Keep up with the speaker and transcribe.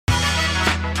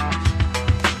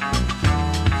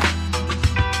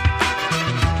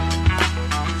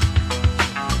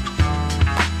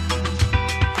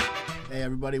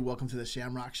everybody. Welcome to the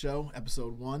Shamrock Show,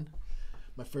 episode 1.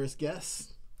 My first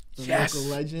guest, the Yes. local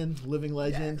legend, living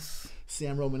legend, Yes.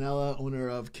 Sam Romanella, owner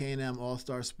of K&M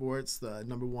All-Star Sports, the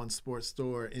 #1 sports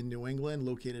store in New England,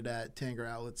 located at Tanger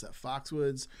Outlets at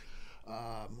Foxwoods.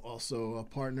 Also a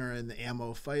partner in the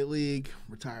Ammo Fight League,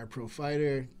 retired pro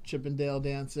fighter, Chippendale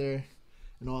dancer,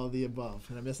 and all of the above.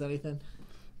 Did I miss anything?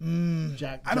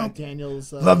 Jack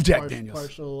Daniels. Love Jack Daniels.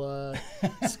 Partial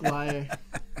squire.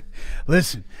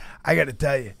 Listen, I got to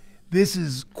tell you, this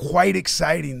is quite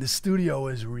exciting. The studio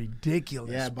is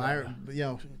ridiculous. Yeah, Byron.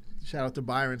 Shout out to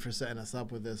Byron for setting us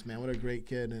up with this, man. What a great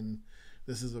kid, and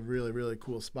this is a really, really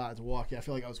cool spot to walk. I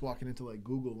feel like I was walking into like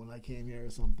Google when I came here or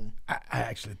something. I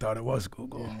actually thought it was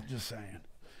Google. Yeah. Just saying.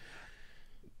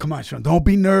 Come on, Sean. Don't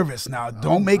be nervous now.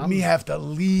 Don't make me have to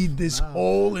lead this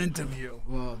whole interview.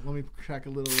 Well, let me crack a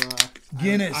little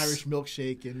Guinness. Irish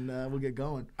milkshake, and we'll get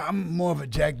going. I'm more of a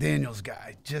Jack Daniels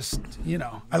guy. Just,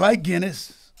 I like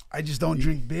Guinness. I just don't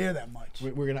drink beer that much.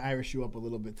 We're going to Irish you up a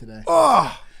little bit today.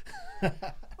 Oh,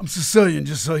 I'm Sicilian,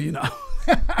 just so you know.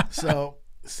 So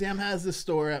Sam has this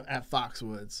store at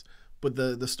Foxwoods, but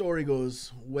the story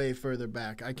goes way further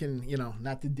back. I can,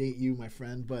 not to date you, my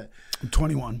friend, but I'm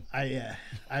 21. I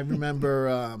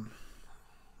remember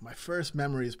my first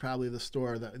memory is probably the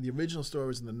store. The original store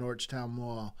was in the Norrichtown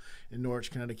Mall in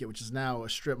Norwich, Connecticut, which is now a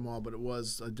strip mall, but it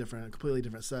was a completely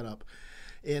different setup.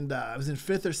 And I was in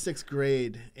 5th or 6th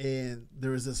grade, and there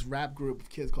was this rap group of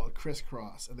kids called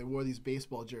Crisscross, and they wore these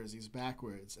baseball jerseys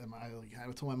backwards. And I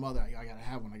told my mother, I gotta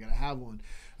have one.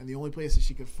 And the only place that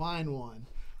she could find one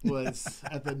was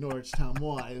at the Norrichtown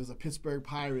Mall. It was a Pittsburgh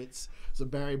Pirates, it was a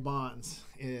Barry Bonds,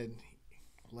 and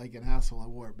like an asshole, I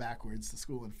wore it backwards to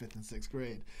school in 5th and 6th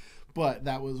grade. But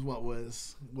that was what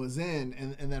was in,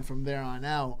 and then from there on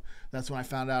out, that's when I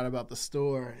found out about the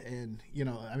store. And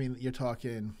you're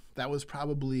talking, that was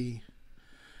probably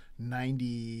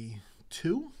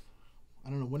 92. I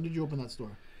don't know, when did you open that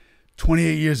store?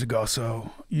 28 years ago,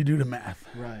 so you do the math.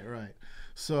 Right.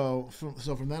 So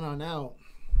from then on out,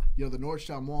 the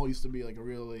Norrichtown Mall used to be like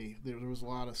there was a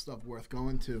lot of stuff worth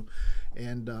going to,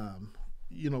 and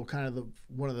kind of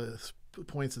one of the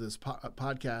points of this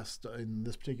podcast in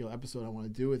this particular episode I want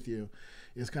to do with you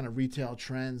is kind of retail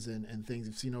trends and things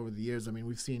you've seen over the years. I mean,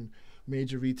 we've seen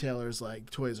major retailers like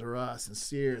Toys R Us and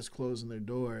Sears closing their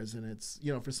doors, and it's,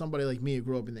 for somebody like me who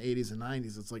grew up in the 80s and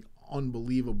 90s, it's like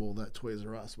unbelievable that Toys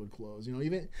R Us would close.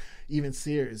 Even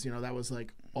Sears, that was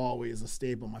like always a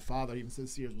staple. My father even said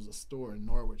Sears was a store in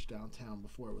Norwich downtown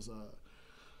before it was a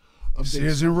big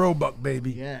Sears and Roebuck,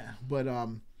 baby. Yeah, but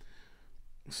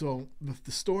so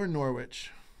the store in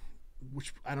Norwich,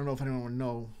 which I don't know if anyone would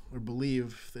know or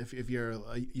believe, if you're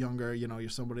younger, you're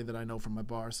somebody that I know from my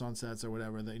bar sunsets or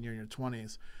whatever, that you're in your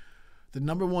 20s. The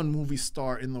 #1 movie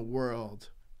star in the world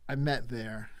I met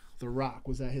there, The Rock,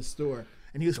 was at his store,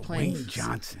 and he was playing Dwayne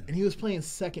Johnson, and he was playing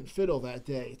second fiddle that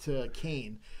day to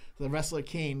Kane. The wrestler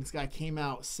Kane, this guy came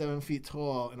out 7 feet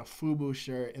tall in a FUBU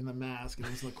shirt and the mask, and it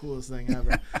was the coolest thing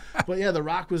ever. But yeah, The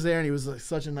Rock was there, and he was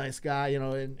such a nice guy,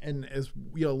 and as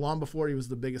long before he was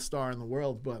the biggest star in the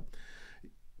world. But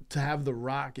to have The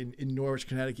Rock in Norwich,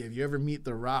 Connecticut, if you ever meet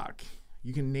The Rock,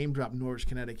 you can name drop Norwich,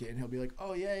 Connecticut, and he'll be like,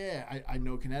 oh yeah, I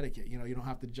know Connecticut. You don't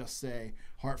have to just say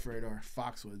Hartford or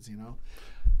Foxwoods.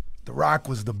 The Rock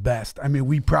was the best. I mean,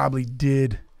 we probably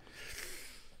did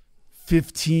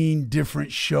 15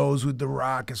 different shows with The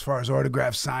Rock as far as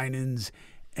autograph signings,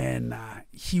 and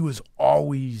he was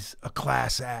always a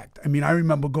class act. I mean, I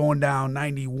remember going down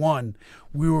 91.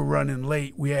 We were running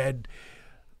late. We had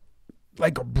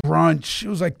like a brunch. It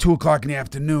was like 2 o'clock in the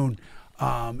afternoon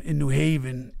in New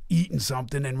Haven, eating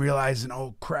something and realizing,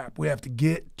 oh, crap, we have to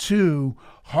get to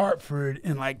Hartford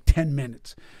in like 10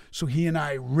 minutes. So he and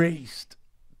I raced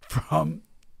from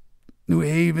New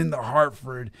Haven to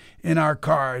Hartford in our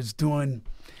cars, doing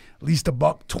at least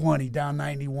 $1.20 down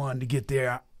 91 to get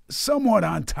there somewhat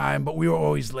on time, but we were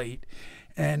always late.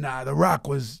 And The Rock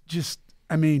was just,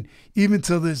 even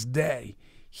to this day,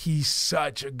 he's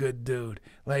such a good dude.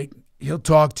 Like, he'll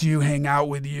talk to you, hang out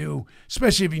with you,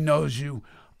 especially if he knows you,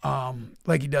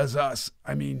 like he does us.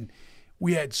 I mean,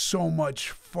 we had so much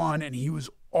fun, and he was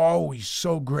always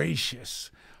so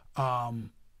gracious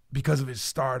because of his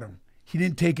stardom. He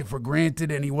didn't take it for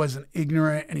granted, and he wasn't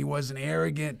ignorant, and he wasn't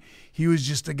arrogant. He was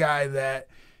just a guy that,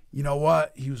 he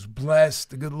was blessed.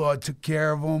 The good Lord took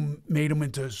care of him, made him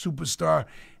into a superstar,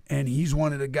 and he's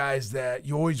one of the guys that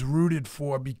you always rooted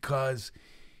for because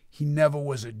he never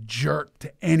was a jerk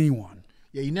to anyone.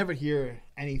 Yeah, you never hear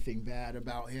anything bad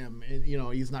about him. And,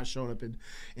 he's not showing up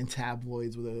in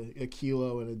tabloids with a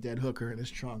kilo and a dead hooker in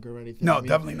his trunk or anything. No,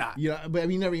 definitely not. But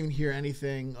you never even hear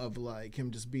anything of like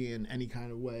him just being any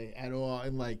kind of way at all.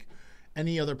 And like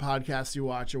any other podcast you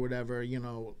watch or whatever,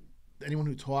 anyone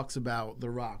who talks about The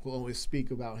Rock will always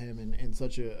speak about him in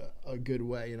such a good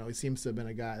way. He seems to have been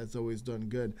a guy that's always done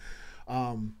good.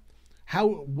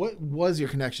 What was your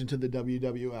connection to the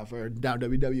WWF or now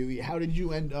WWE? How did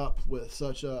you end up with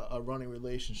such a running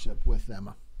relationship with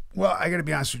them? Well, I got to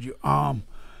be honest with you.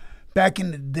 Back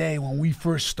in the day when we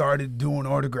first started doing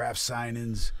autograph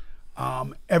signings,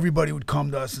 everybody would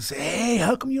come to us and say, "Hey,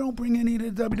 how come you don't bring any of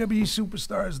the WWE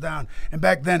superstars down?" And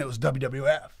back then it was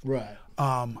WWF. Right.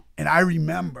 And I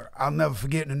remember, I'll never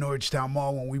forget in the Norristown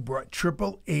Mall when we brought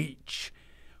Triple H,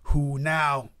 who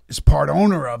now is part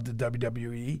owner of the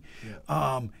WWE.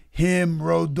 Yeah. Him,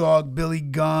 Road Dogg, Billy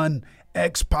Gunn,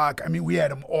 X-Pac. I mean, we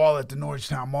had them all at the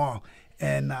Norristown Mall.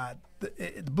 And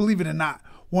believe it or not,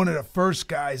 one of the first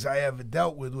guys I ever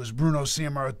dealt with was Bruno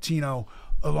Sammartino,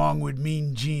 along with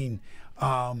Mean Gene.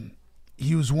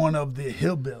 He was one of the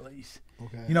Hillbillies.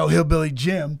 Okay. Hillbilly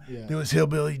Jim. Yeah. There was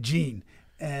Hillbilly Gene.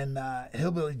 And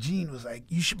Hillbilly Gene was like,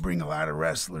 "You should bring a lot of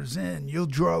wrestlers in. You'll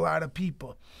draw a lot of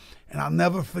people." And I'll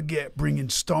never forget bringing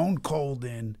Stone Cold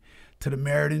in to the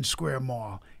Meriden Square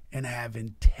Mall and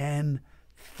having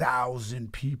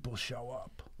 10,000 people show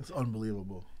up. That's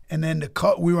unbelievable. And then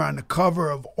we were on the cover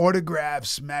of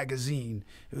Autographs magazine.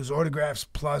 It was Autographs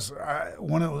Plus. It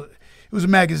was a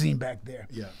magazine back there.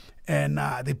 Yeah. And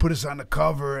they put us on the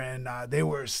cover, and they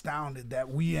were astounded that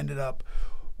we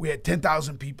had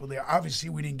 10,000 people there. Obviously,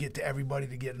 we didn't get to everybody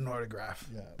to get an autograph.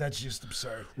 Yeah. That's just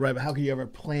absurd. Right, but how could you ever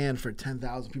plan for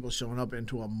 10,000 people showing up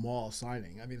into a mall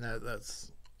signing? I mean,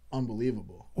 that's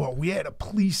unbelievable. Well, we had a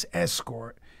police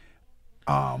escort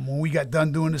when we got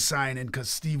done doing the signing because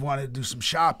Steve wanted to do some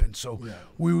shopping. So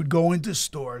we would go into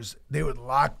stores. They would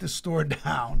lock the store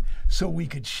down so we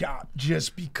could shop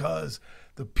just because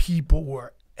the people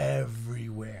were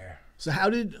everywhere. So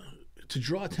to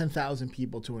draw 10,000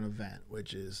 people to an event,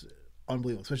 which is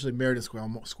unbelievable, especially Meriden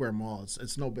Square Mall,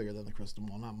 it's no bigger than the Crystal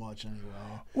Mall, not much anyway.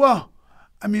 Well,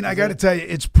 I mean, I got to tell you,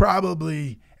 it's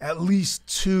probably at least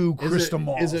 2 Crystal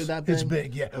Malls. Is it that big? It's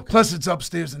big, yeah. Okay. Plus, it's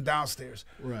upstairs and downstairs.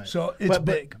 Right. So it's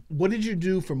big. But what did you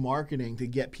do for marketing to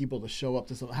get people to show up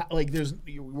to something?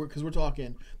 Because we're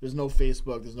talking, there's no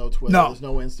Facebook, there's no Twitter, there's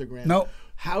no Instagram. No.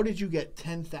 How did you get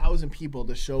 10,000 people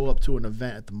to show up to an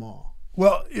event at the mall?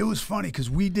 Well, it was funny because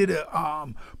we did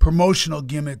a promotional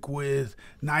gimmick with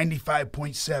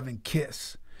 95.7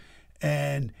 KISS,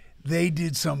 and they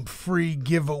did some free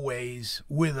giveaways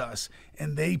with us,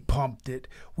 and they pumped it.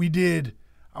 We did,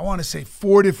 I want to say,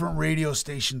 4 different radio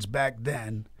stations back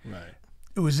then. Right.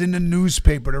 It was in the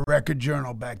newspaper, the Record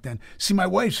Journal back then. See, my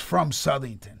wife's from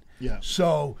Southington. Yeah.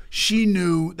 So she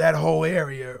knew that whole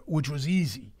area, which was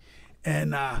easy.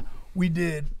 And we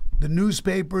did the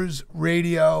newspapers,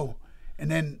 radio, and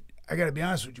then I got to be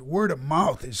honest with you, word of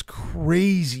mouth is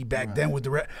crazy back then with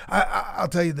the I'll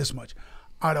tell you this much.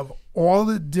 Out of all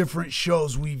the different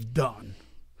shows we've done,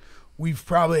 we've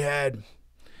probably had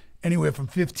anywhere from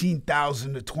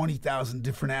 15,000 to 20,000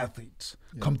 different athletes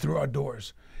come through our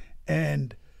doors.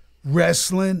 And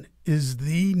wrestling is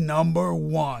the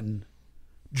 #1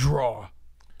 draw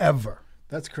ever.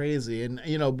 That's crazy. And,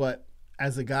 but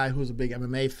as a guy who's a big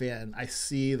MMA fan, I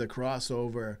see the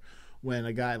crossover when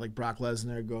a guy like Brock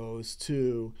Lesnar goes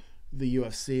to the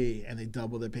UFC and they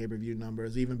double their pay-per-view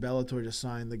numbers. Even Bellator just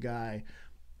signed the guy.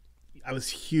 I was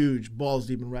huge, balls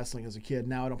deep in wrestling as a kid.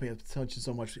 Now I don't pay attention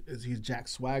so much. He's Jack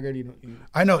Swagger.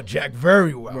 I know Jack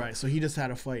very well. Right, so he just had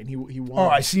a fight and he won. Oh,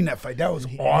 I seen that fight. That was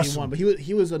awesome. He won, but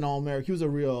he was an All-American. He was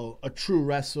a true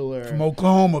wrestler from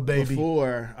Oklahoma, baby.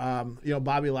 Before,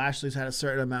 Bobby Lashley's had a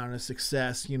certain amount of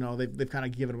success. They've kind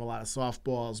of given him a lot of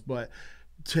softballs, but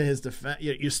to his defense,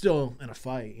 you're still in a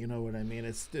fight. You know what I mean?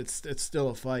 It's still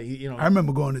a fight. I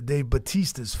remember going to Dave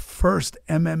Batista's first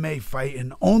MMA fight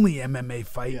and only MMA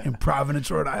fight in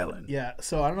Providence, Rhode Island. Yeah.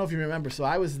 So I don't know if you remember. So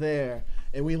I was there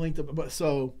and we linked up. But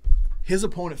so his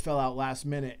opponent fell out last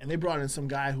minute, and they brought in some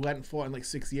guy who hadn't fought in like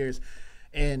 6 years,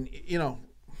 and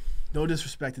no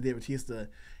disrespect to Dave Batista.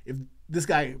 If this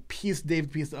guy pieced Dave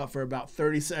Batista up for about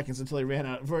 30 seconds until he ran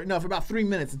out, for about 3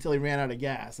 minutes until he ran out of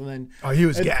gas, and then he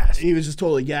was gassed. He was just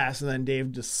totally gassed, and then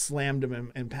Dave just slammed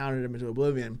him and pounded him into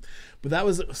oblivion. But that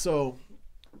was so.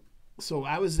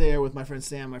 I was there with my friend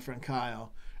Sam, my friend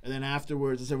Kyle, and then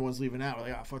afterwards, as everyone's leaving out,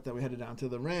 we're like, fuck that. We headed down to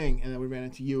the ring, and then we ran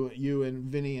into you and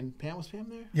Vinny and Pam. Was Pam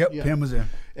there? Yep, yeah. Pam was there.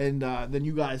 And then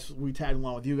you guys, we tagged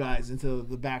along with you guys into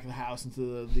the back of the house,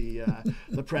 into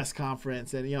the press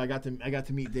conference, and I got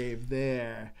to meet Dave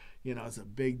there. You know, it's a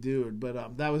big dude,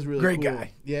 but that was really Great cool.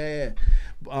 guy. Yeah.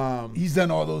 He's done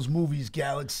all those movies,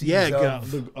 Galaxies.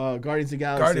 The Guardians of the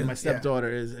Galaxy. My stepdaughter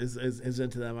is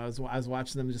into them. I was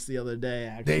watching them just the other day.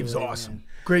 Actually, Dave's awesome.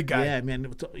 Great guy. Yeah,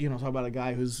 man. You know, talk about a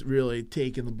guy who's really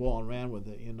taken the ball and ran with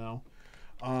it. You know.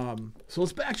 So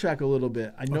let's backtrack a little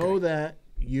bit. I know that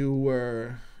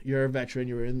you're a veteran.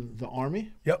 You were in the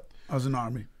Army. Yep, I was in the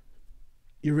Army.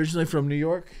 You're originally from New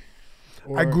York.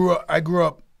 Or? I grew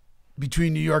up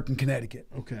between New York and Connecticut.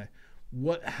 Okay.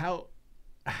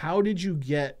 How did you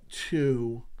get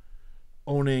to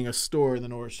owning a store in the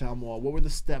Norristown Mall? What were the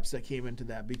steps that came into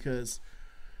that? Because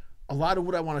a lot of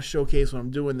what I want to showcase when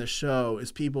I'm doing this show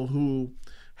is people who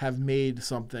have made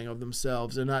something of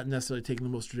themselves. They're not necessarily taking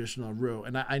the most traditional route.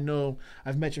 And I know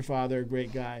I've met your father, a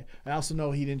great guy. I also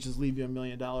know he didn't just leave you $1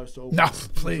 million to open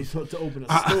to open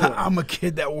a store. I'm a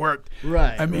kid that worked.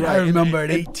 Right. I mean, I remember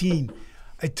at 18,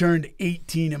 I turned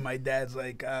 18 and my dad's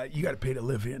like, you got to pay to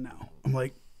live here now. I'm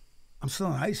like, I'm still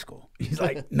in high school. He's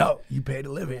like, no, you pay to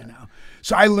live here now.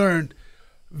 So I learned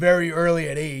very early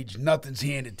at age, nothing's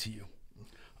handed to you.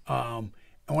 And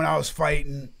when I was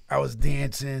fighting, I was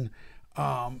dancing.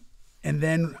 And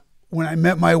then when I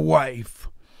met my wife.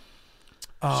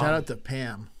 Shout out to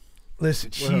Pam.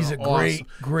 Listen, she's a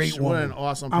great woman. What an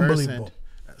awesome person. Unbelievable.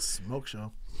 That smoke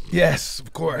show. Yes,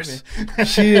 of course.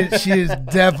 she is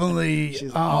definitely.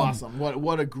 She's awesome.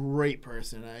 What a great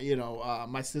person.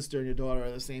 My sister and your daughter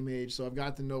are the same age, so I've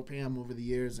got to know Pam over the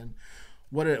years, and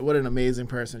what an amazing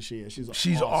person she is.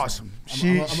 She's awesome.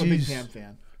 I'm a big Pam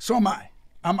fan. So am I.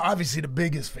 I'm obviously the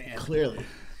biggest fan. Clearly.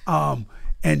 And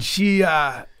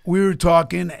we were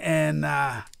talking, and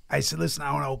I said, listen,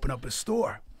 I want to open up a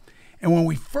store. And when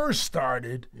we first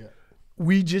started,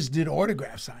 we just did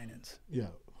autograph signings. Yeah.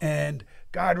 And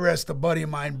God rest a buddy of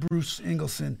mine, Bruce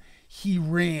Ingleson, he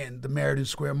ran the Meriden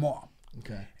Square Mall.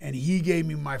 Okay. And he gave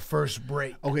me my first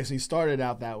break. Okay, so you started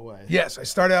out that way. Yes, I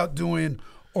started out doing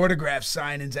autograph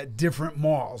signings at different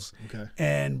malls. Okay.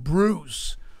 And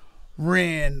Bruce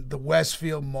ran the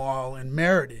Westfield Mall in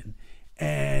Meriden.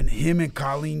 And him and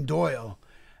Colleen Doyle,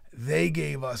 they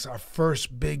gave us our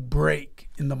first big break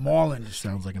in the mall industry.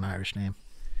 Sounds like an Irish name.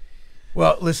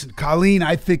 Well, listen, Colleen,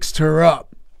 I fixed her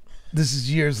up. This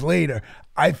is years later.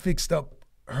 I fixed up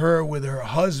her with her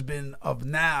husband of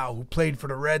now, who played for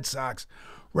the Red Sox,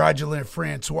 Roger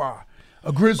Francois,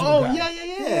 a Grizzly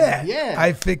guy. Yeah.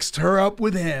 I fixed her up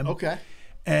with him. Okay.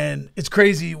 And it's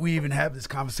crazy we even have this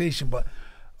conversation, but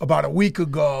about a week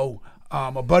ago,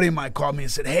 a buddy of mine called me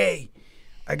and said, hey,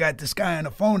 I got this guy on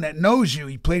the phone that knows you.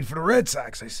 He played for the Red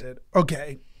Sox. I said,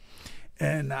 okay.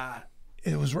 And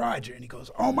it was Roger. And he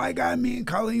goes, oh, my God, me and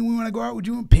Colleen, we want to go out with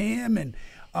you and Pam. And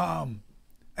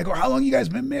I go, how long you guys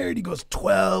been married? He goes,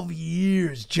 12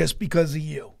 years just because of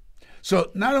you.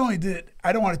 So not only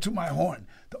I don't want to toot my horn,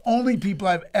 the only people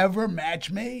I've ever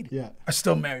match made are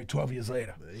still married 12 years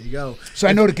later. There you go. So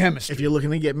I know the chemistry. If you're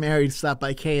looking to get married, stop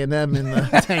by K&M in the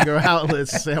Tanger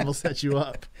Outlets. Sam will set you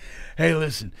up. Hey,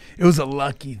 listen, it was a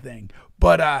lucky thing.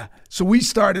 But so we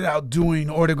started out doing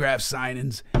autograph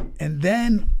signings, and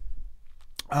then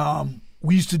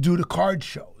we used to do the card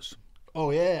shows.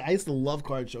 Oh, yeah. I used to love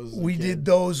card shows. We did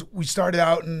those. We started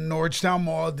out in Norristown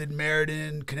Mall, did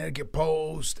Meriden, Connecticut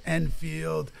Post,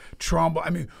 Enfield, Trumbull. I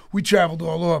mean, we traveled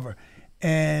all over.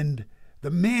 And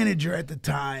the manager at the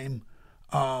time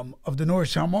of the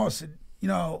Norristown Mall said,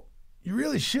 you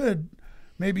really should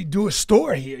maybe do a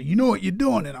store here. You know what you're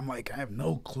doing. And I'm like, I have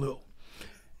no clue.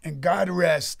 And God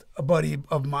rest a buddy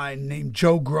of mine named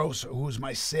Joe Grosser, who was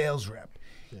my sales rep.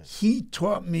 Yes. He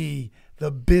taught me the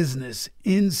business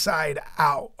inside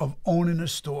out of owning a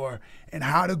store and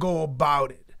how to go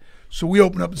about it. So we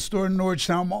opened up a store in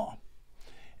Norristown Mall.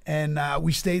 And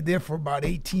we stayed there for about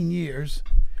 18 years.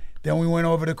 Then we went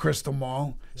over to Crystal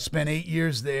Mall, spent 8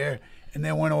 years there, and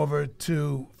then went over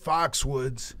to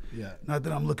Foxwoods. Yeah. Not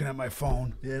that I'm looking at my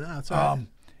phone. Yeah, no, that's all right.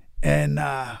 And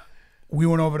we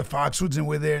went over to Foxwoods, and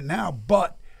we're there now.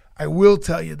 But I will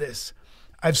tell you this.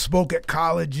 I've spoke at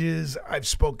colleges. I've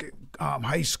spoke at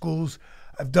high schools.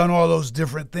 I've done all those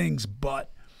different things,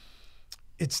 but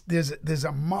there's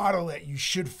a model that you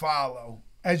should follow,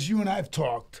 as you and I have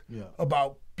talked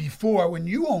about before when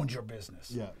you owned your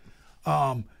business. Yeah.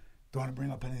 Don't want to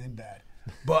bring up anything bad,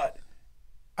 but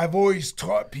I've always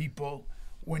taught people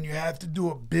when you have to do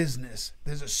a business,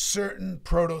 there's a certain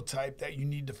prototype that you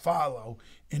need to follow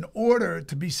in order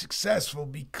to be successful,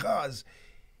 because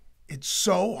it's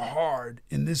so hard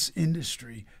in this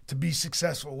industry to be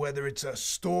successful, whether it's a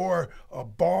store, a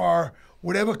bar,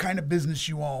 whatever kind of business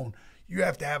you own. You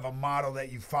have to have a model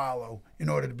that you follow in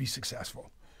order to be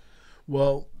successful.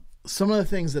 Well, some of the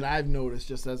things that I've noticed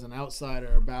just as an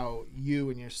outsider about you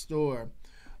and your store.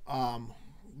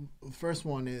 The first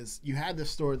one is you had this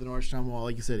store at the Norristown Mall,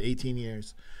 like you said, 18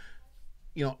 years.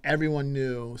 Everyone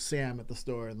knew Sam at the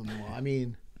store in the mall. I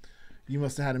mean, you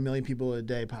must have had 1 million people a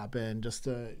day pop in just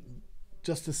to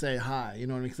say hi, you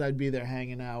know what I mean? Because I'd be there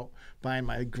hanging out, buying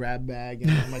my grab bag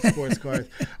and my sports cars.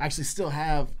 I actually still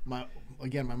have my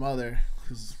mother,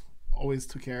 who's always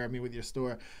took care of me with your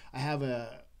store. I have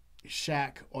a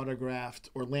Shaq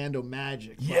autographed Orlando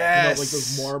Magic. Yes. Like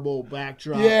those marble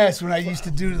backdrops. Yes, when I used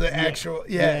to do the actual,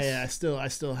 yes. Yeah, I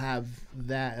still have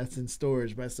that. That's in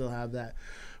storage, but I still have that.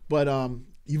 But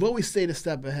you've always stayed a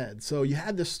step ahead. So you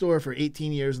had this store for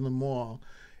 18 years in the mall.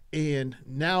 And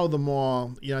now the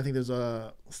mall, I think there's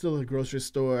still a grocery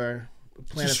store,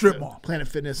 It's a strip mall, Planet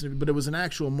Fitness, but it was an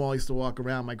actual mall. I used to walk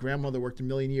around. My grandmother worked a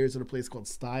million years at a place called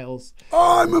Styles.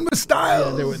 Oh, I remember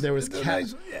Styles. Yeah, there was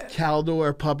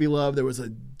Caldor, Puppy Love. There was a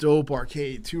dope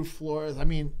arcade, 2 floors. I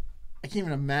mean, I can't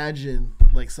even imagine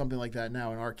like something like that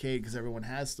now, an arcade, because everyone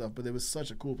has stuff. But it was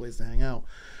such a cool place to hang out.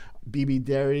 BB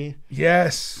Dairy.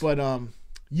 Yes. But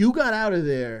you got out of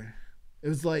there. It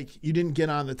was like you didn't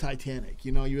get on the Titanic.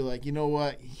 You were like, you know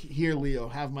what? Here, Leo,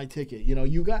 have my ticket.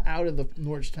 You got out of the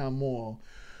Norristown Mall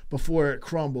before it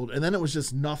crumbled. And then it was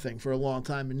just nothing for a long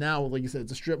time. And now, like you said,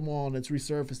 it's a strip mall and it's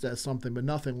resurfaced as something, but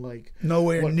nothing like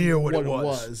nowhere near what it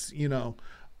was.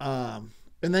 And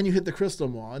then you hit the Crystal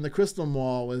Mall. And the Crystal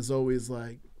Mall was always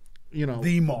like,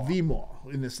 the mall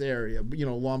in this area.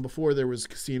 Long before there was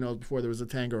casinos, before there was a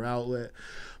Tanger outlet,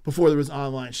 before there was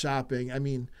online shopping. I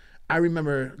mean, I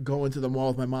remember going to the mall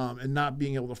with my mom and not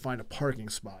being able to find a parking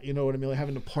spot. You know what I mean? Like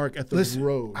having to park at the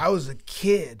road. I was a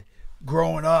kid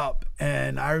growing up,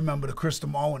 and I remember the Crystal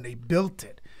Mall when they built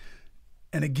it.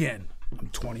 And again, I'm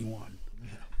 21.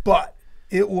 But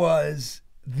it was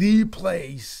the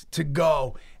place to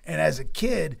go. And as a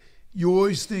kid, you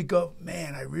always think of,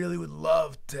 man, I really would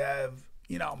love to have,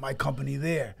 my company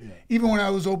there. Yeah. Even when I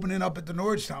was opening up at the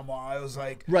Norristown Mall, I was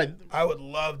like, right, I would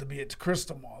love to be at the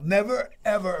Crystal Mall. Never,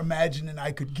 ever imagining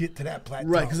I could get to that plateau.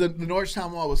 Right, because the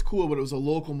Norristown Mall was cool, but it was a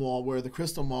local mall, where the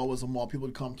Crystal Mall was a mall people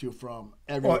would come to from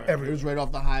everywhere. It was right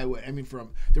off the highway. I mean,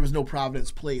 there was no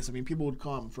Providence Place. I mean, people would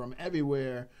come from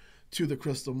everywhere to the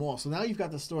Crystal Mall. So now you've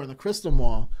got the store in the Crystal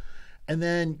Mall, and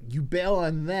then you bail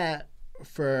on that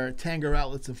for Tanger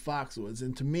Outlets and Foxwoods.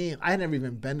 And to me, I had never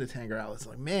even been to Tanger Outlets.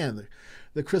 Like, man,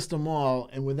 the Crystal Mall,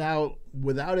 and without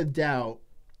a doubt,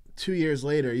 2 years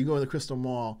later, you go to the Crystal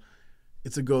Mall,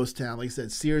 it's a ghost town. Like I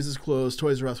said, Sears is closed.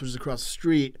 Toys R Us, which is across the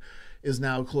street, is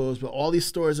now closed. But all these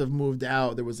stores have moved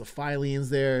out. There was a Filene's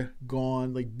there,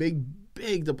 gone. Like big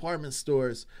department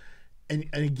stores. And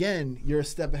again, you're a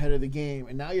step ahead of the game.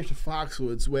 And now you're to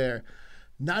Foxwoods, where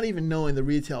not even knowing the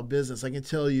retail business, I can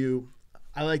tell you,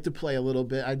 I like to play a little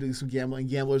bit. I do some gambling.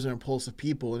 Gamblers are impulsive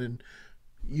people. And,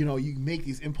 you make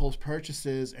these impulse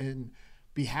purchases and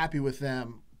be happy with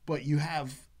them. But you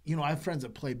have, I have friends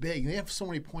that play big. They have so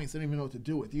many points they don't even know what to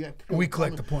do with. We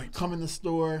collect the points. Come in the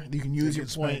store. You can use your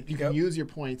point. You can use your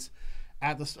points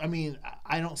at the. I mean,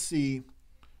 I don't see,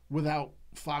 without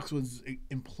Foxwoods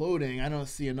imploding, I don't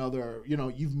see another.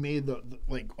 You've made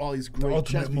all these great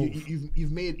chess.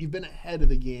 You've been ahead of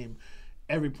the game.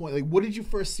 Every point. Like, what did you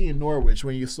first see in Norwich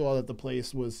when you saw that the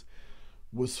place was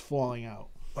falling out?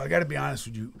 Well, I got to be honest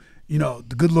with you.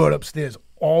 The good Lord upstairs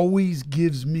always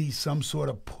gives me some sort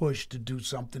of push to do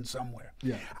something somewhere.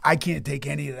 Yeah. I can't take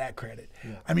any of that credit.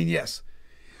 Yeah. I mean, yes,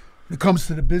 when it comes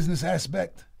to the business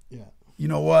aspect, yeah, you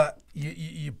know what?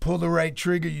 You pull the right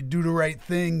trigger, you do the right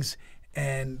things,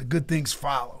 and the good things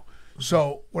follow. Mm-hmm.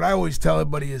 So what I always tell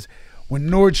everybody is, when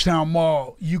Norristown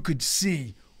Mall, you could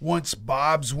see once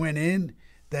Bob's went in,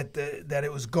 that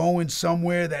it was going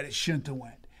somewhere that it shouldn't have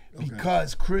went. Okay.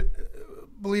 Because,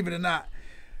 believe it or not,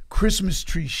 Christmas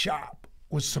Tree Shop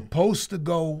was supposed to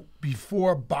go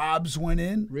before Bob's went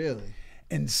in. Really?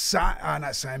 And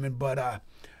not Simon, but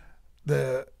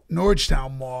the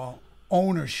Norristown Mall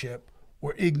ownership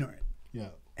were ignorant. Yeah.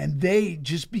 And they,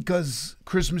 just because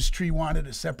Christmas Tree wanted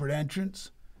a separate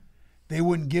entrance, they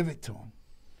wouldn't give it to them.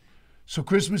 So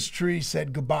Christmas Tree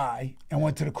said goodbye and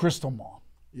went to the Crystal Mall.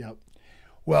 Yep.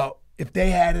 Well, if they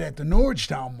had it at the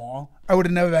Norristown Mall, I would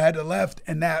have never had it left,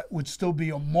 and that would still be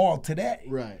a mall today.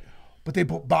 Right. But they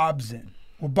put Bob's in.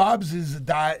 Well, Bob's is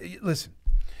listen,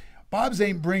 Bob's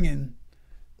ain't bringing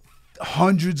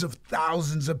hundreds of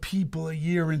thousands of people a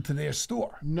year into their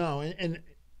store. No, and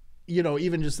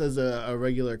even just as a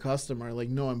regular customer, like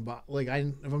knowing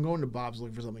if I'm going to Bob's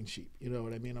looking for something cheap, you know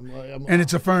what I mean? And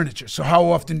it's a furniture. So how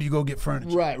often do you go get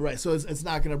furniture? Right. So it's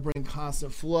not going to bring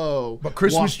constant flow. But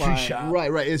Christmas tree shop.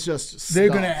 Right. It's just stuff. They're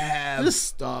going to have just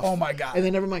stuff. Oh my God. And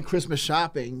then never mind Christmas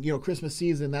shopping. Christmas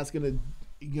season, that's going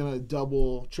to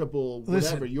double, triple,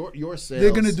 whatever your sales.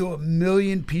 They're going to do 1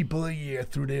 million people a year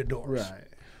through their doors. Right.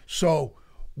 So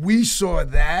we saw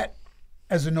that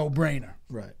as a no-brainer.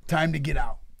 Right. Time to get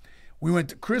out. We went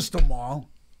to Crystal Mall,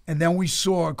 and then we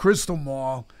saw a Crystal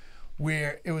Mall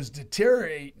where it was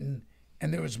deteriorating,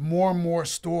 and there was more and more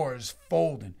stores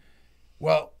folding.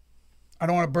 Well, I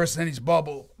don't want to burst anybody's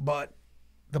bubble, but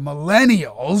the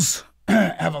millennials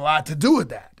have a lot to do with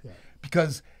that,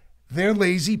 because they're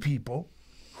lazy people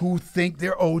who think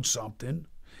they're owed something,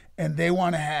 and they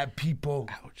want to have people.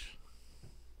 Ouch.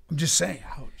 I'm just saying.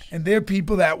 Ouch. And they're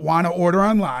people that want to order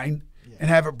online and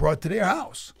have it brought to their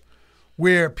house.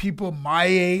 Where people my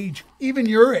age, even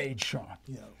your age, Sean,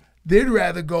 they'd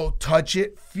rather go touch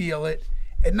it, feel it,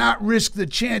 and not risk the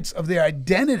chance of their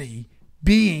identity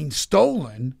being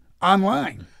stolen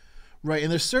online. Right,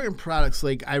 and there's certain products,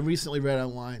 like I recently read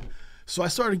online. So I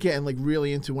started getting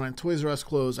really into when Toys R Us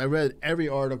closed. I read every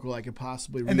article I could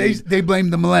possibly read. And they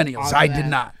blamed the millennials. I did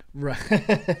not. Right.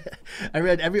 I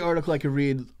read every article I could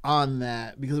read on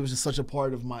that because it was just such a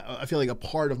part of I feel like a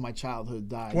part of my childhood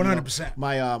died. 100%.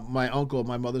 My uncle,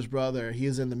 my mother's brother, he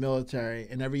is in the military,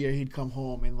 and every year he'd come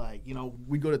home and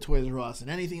we'd go to Toys R Us and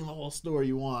anything in the whole store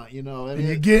you want, And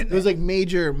it was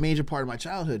major part of my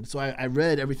childhood. So I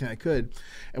read everything I could,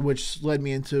 and which led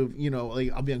me into,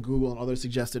 I'll be on Google and other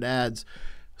suggested ads.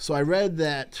 So I read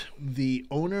that the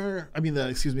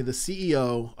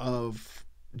CEO of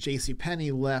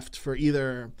JCPenney left for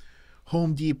either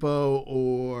Home Depot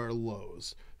or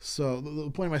Lowe's. So the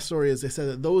point of my story is they said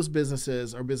that those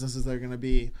businesses are businesses that are going to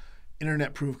be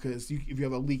internet proof, because if you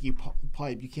have a leaky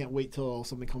pipe, you can't wait till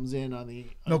something comes in on the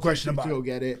no question about to go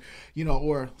get it,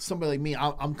 or somebody like me.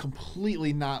 I'm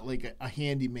completely not like a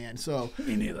handyman. So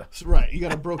me neither. Right, you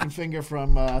got a broken finger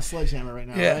from Sledgehammer right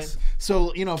now. Yes. Right?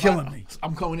 So killing me.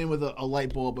 I'm coming in with a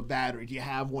light bulb, a battery. Do you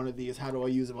have one of these? How do I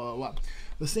use it? Blah, blah, blah.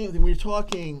 The same thing when you're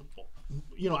talking.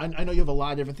 I know you have a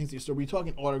lot of different things in your store. When you're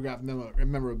talking autograph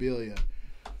memorabilia,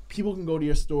 people can go to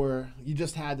your store. You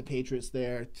just had the Patriots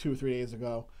there 2 or 3 days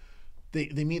ago.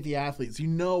 They meet the athletes.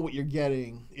 What you're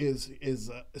getting is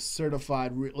a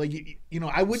certified. I wouldn't.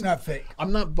 It's not fake.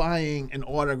 I'm not buying an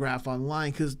autograph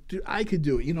online because I could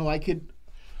do it. I could.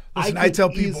 Listen, I tell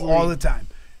people all the time.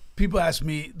 People ask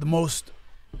me the most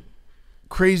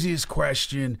craziest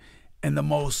question, and the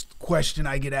most question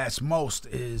I get asked most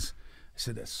is, I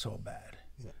said, that's so bad.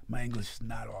 My English is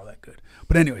not all that good.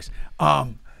 But anyways,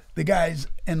 the guys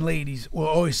and ladies will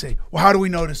always say, well, how do we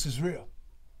know this is real?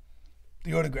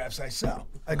 The autographs I sell.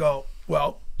 I go,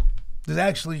 well, there's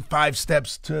actually 5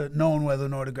 steps to knowing whether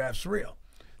an autograph's real.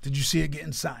 Did you see it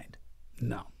getting signed?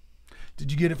 No.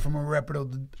 Did you get it from a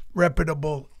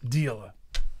reputable dealer?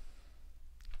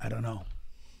 I don't know.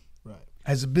 Right.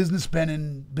 Has a business been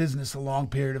in business a long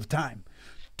period of time?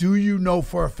 Do you know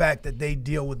for a fact that they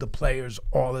deal with the players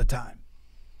all the time?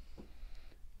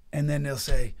 And then they'll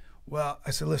say, well,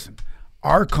 I said, listen,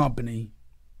 our company,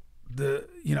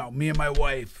 me and my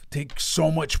wife take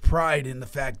so much pride in the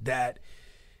fact that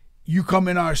you come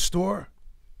in our store,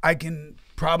 I can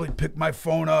probably pick my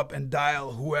phone up and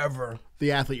dial whoever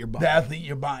the athlete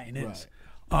you're buying is.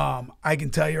 Right. I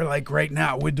can tell you, like right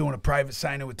now, we're doing a private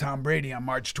signing with Tom Brady on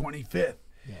March 25th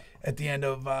at the end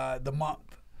of the month.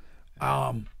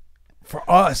 For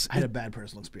us, I had a bad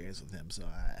personal experience with him, so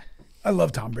I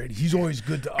love Tom Brady. He's always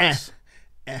good to us.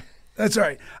 That's all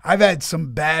right. I've had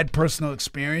some bad personal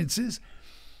experiences,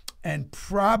 and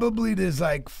probably there's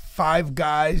like 5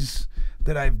 guys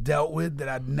that I've dealt with that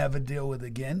I'd never deal with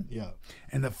again. Yeah.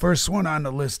 And the first one on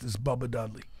the list is Bubba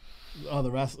Dudley. Oh,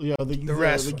 the wrestler. The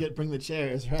wrestler. Bring the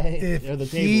chairs, right? Or the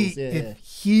tables. If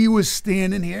he was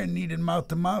standing here and needed mouth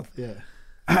to mouth,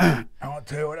 I won't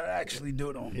tell you what I'd actually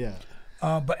do to him. Yeah.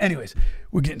 But anyways,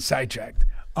 we're getting sidetracked.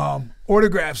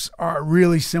 Autographs are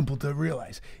really simple to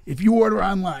realize. If you order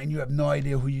online, you have no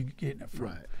idea who you're getting it from.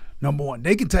 Right. Number one,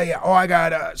 they can tell you, I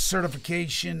got a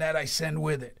certification that I send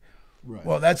with it. Right.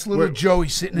 Well, that's little Joey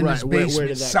sitting in his basement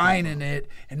where signing it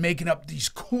and making up these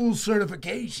cool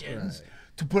certifications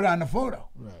to put on the photo.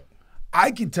 Right.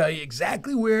 I can tell you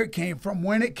exactly where it came from,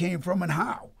 when it came from, and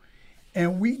how.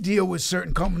 And we deal with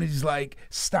certain companies like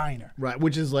Steiner. Right,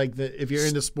 which is like if you're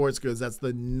into sports goods, that's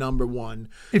the number one.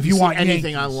 If you want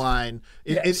anything Yankees online,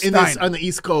 on the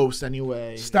East Coast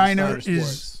anyway. Steiner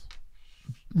is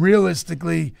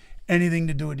realistically anything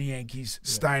to do with the Yankees.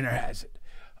 Steiner has it.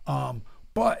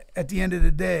 But at the end of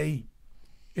the day,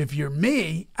 if you're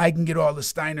me, I can get all the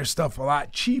Steiner stuff a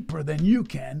lot cheaper than you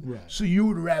can. Right. So you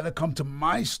would rather come to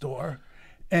my store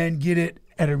and get it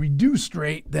at a reduced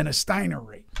rate than a Steiner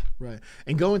rate. Right.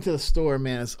 And going to the store,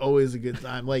 man, it's always a good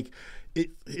time. Like,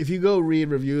 if you go read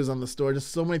reviews on the store,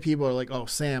 just so many people are like, oh,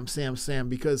 Sam,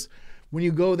 because when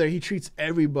you go there, he treats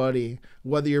everybody,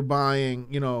 whether you're buying,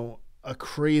 you know, a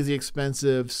crazy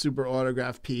expensive super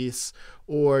autograph piece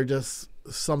or just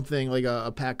something like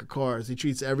a pack of cards. He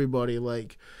treats everybody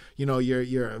like, you know,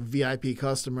 you're a VIP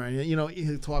customer, and, you know,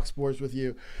 he talks sports with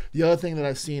you. The other thing that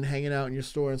I've seen hanging out in your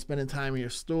store and spending time in your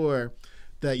store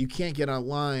that you can't get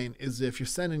online is if you're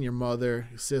sending your mother,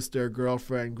 sister,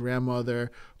 girlfriend, grandmother,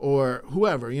 or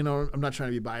whoever, you know, I'm not trying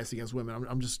to be biased against women.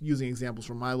 I'm just using examples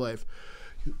from my life.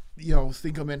 You know,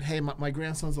 think of it, hey, my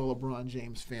grandson's a LeBron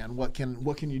James fan. What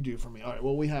can you do for me? All right,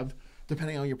 well, we have,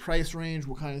 depending on your price range,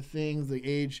 what kind of things, the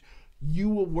age, you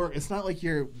will work. It's not like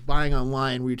you're buying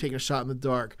online where you're taking a shot in the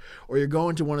dark, or you're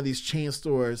going to one of these chain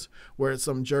stores where it's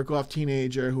some jerk-off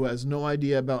teenager who has no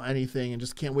idea about anything and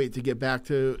just can't wait to get back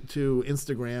to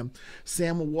Instagram.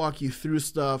 Sam will walk you through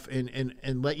stuff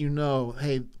and let you know,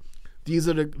 hey, these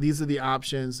are the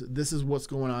options. This is what's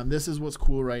going on. This is what's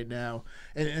cool right now.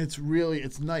 And it's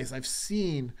nice. I've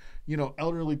seen, you know,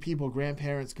 elderly people,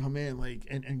 grandparents come in like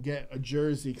and get a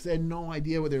jersey because they had no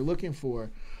idea what they're looking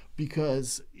for,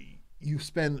 because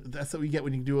that's what we get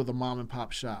when you do with a mom and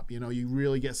pop shop. You know, you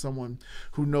really get someone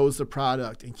who knows the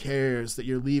product and cares that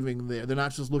you're leaving there. They're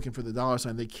not just looking for the dollar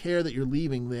sign. They care that you're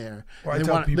leaving there. Well,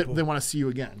 they want to see you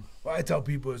again. Well, I tell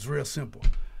people it's real simple.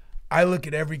 I look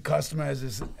at every customer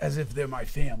as if they're my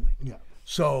family. Yeah.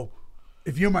 So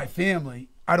if you're my family,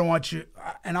 I don't want you,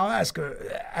 and I'll ask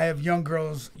her, I have young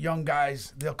girls, young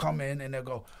guys, they'll come in and they'll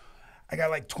go, I got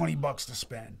like $20 to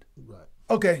spend. Right.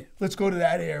 Okay, let's go to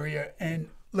that area and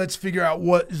let's figure out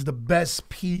what is the best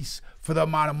piece for the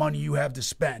amount of money you have to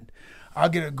spend. I'll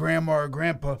get a grandma or a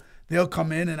grandpa, they'll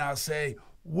come in and I'll say,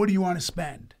 what do you want to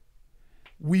spend?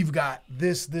 We've got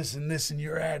this, and this in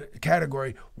your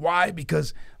category. Why?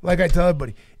 Because, like I tell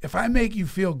everybody, if I make you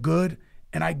feel good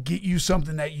and I get you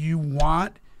something that you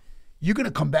want, you're going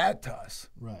to come back to us.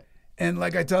 Right. And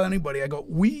like I tell anybody, I go,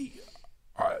 we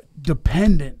are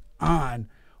dependent on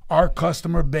our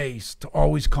customer base to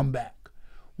always come back.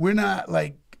 We're not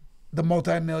like the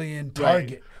multi-million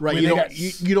Target. Right.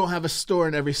 You don't have a store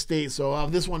in every state, so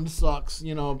this one sucks.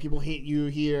 You know, people hate you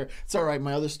here. It's all right.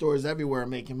 My other stores everywhere are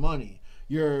making money.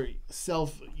 You're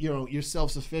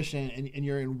self-sufficient, and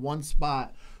you're in one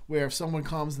spot where if someone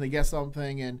comes and they get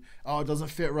something and, it doesn't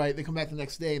fit right, they come back the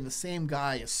next day and the same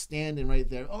guy is standing right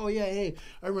there. Oh, yeah, hey,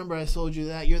 I remember I sold you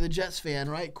that. You're the Jets fan,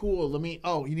 right? Cool.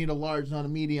 You need a large, not a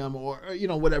medium, or you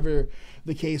know, whatever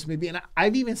the case may be. And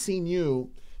I've even seen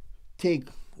you take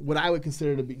what I would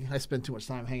consider to be, I spend too much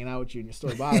time hanging out with you in your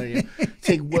store bothering you,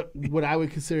 take what I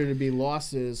would consider to be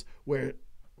losses where,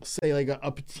 say, like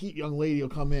a petite young lady will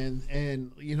come in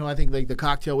and, you know, I think like the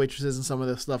cocktail waitresses and some of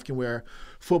this stuff can wear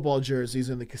football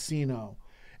jerseys in the casino.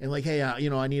 And like, hey,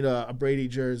 I need a Brady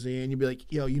jersey. And you'd be like,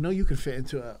 you can fit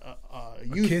into a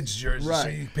kid's jersey, right, so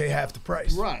you pay half the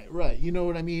price. Right. You know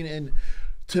what I mean? And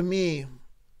to me,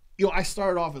 I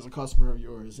started off as a customer of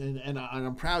yours, and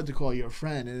I'm proud to call you a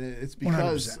friend. And it's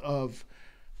because 100%. of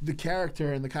the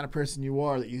character and the kind of person you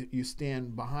are that you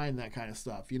stand behind that kind of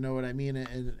stuff. You know what I mean?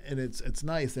 And it's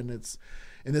nice. And it's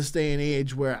in this day and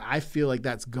age where I feel like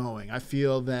that's going. I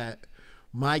feel that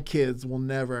my kids will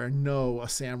never know a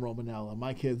Sam Romanella.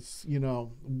 My kids,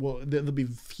 they'll be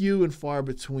few and far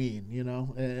between.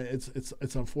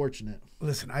 It's unfortunate.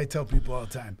 Listen, I tell people all the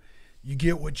time, you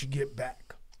get what you get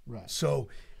back. Right. So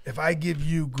if I give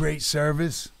you great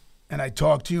service and I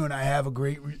talk to you and I have a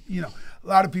great, a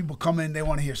lot of people come in, they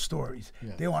want to hear stories.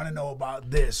 Yeah. They want to know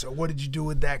about this, or what did you do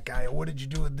with that guy, or what did you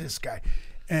do with this guy?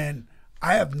 And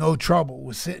I have no trouble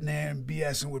with sitting there and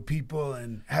BSing with people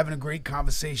and having a great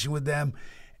conversation with them.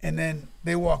 And then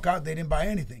they walk out, they didn't buy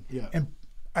anything. Yeah. And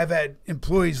I've had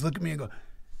employees look at me and go,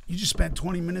 you just spent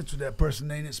 20 minutes with that person,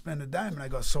 they didn't spend a dime. And I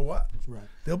go, so what? Right.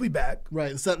 They'll be back.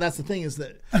 Right. So that's the thing is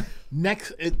that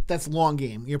that's long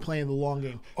game. You're playing the long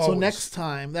game. Always. So next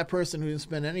time, that person who didn't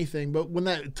spend anything, but when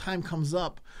that time comes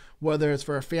up, whether it's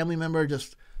for a family member,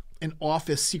 just an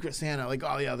office secret Santa, like,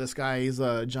 oh yeah, this guy, he's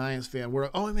a Giants fan. We're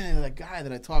like, oh man, that guy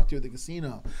that I talked to at the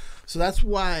casino. So that's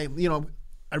why,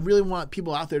 I really want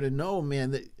people out there to know,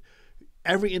 man, that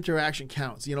every interaction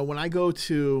counts. When I go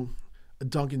to a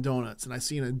Dunkin' Donuts and I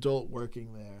see an adult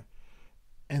working there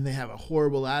and they have a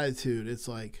horrible attitude, it's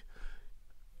like,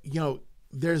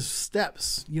 there's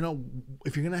steps. You know,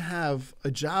 if you're going to have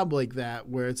a job like that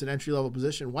where it's an entry-level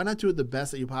position, why not do it the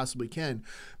best that you possibly can?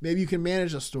 Maybe you can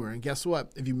manage a store, and guess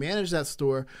what? If you manage that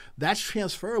store, that's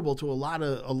transferable to a lot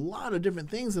of different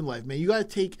things in life, man. You got to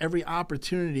take every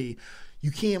opportunity.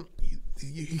 You can't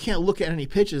look at any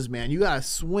pitches, man. You got to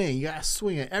swing. You got to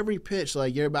swing at every pitch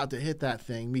like you're about to hit that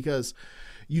thing, because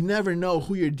you never know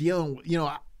who you're dealing with. You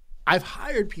know, I've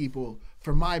hired people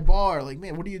for my bar, like,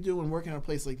 man, what are you doing working at a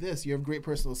place like this? You have great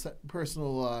personal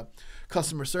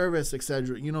customer service,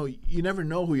 etc. You know, you never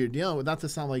know who you're dealing with. Not to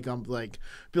sound like I'm like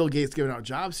Bill Gates giving out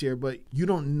jobs here, but you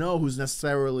don't know who's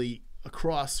necessarily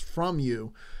across from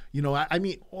you. You know, I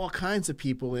meet all kinds of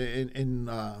people in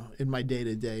my day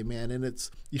to day, man, and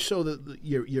it's, you show that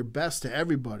your best to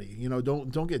everybody. You know,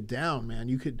 don't get down, man.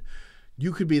 You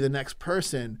could be the next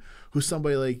person who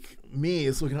somebody like me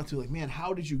is looking up to, like, man,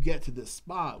 how did you get to this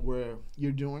spot where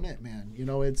you're doing it, man? You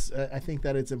know, I think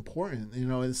that it's important, you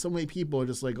know, and so many people are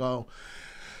just like, oh,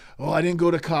 I didn't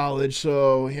go to college,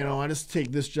 so, you know, I just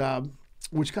take this job,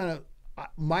 which kind of,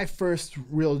 my first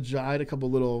real job, I had a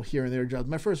couple little here and there jobs.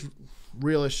 My first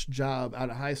realish job out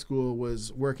of high school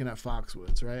was working at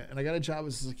Foxwoods, right? And I got a job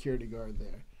as a security guard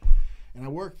there. And I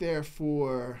worked there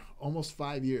for almost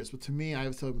 5 years. But to me, I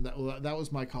was telling them that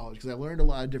was my college, because I learned a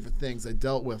lot of different things. I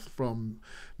dealt with from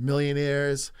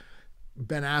millionaires.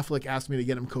 Ben Affleck asked me to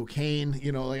get him cocaine.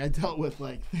 You know, like, I dealt with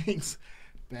like things.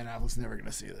 Ben Affleck's never going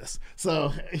to see this.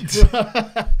 So,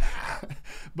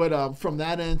 but from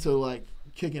that end to like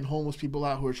kicking homeless people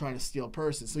out who are trying to steal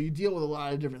purses. So you deal with a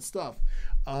lot of different stuff.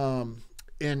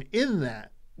 And in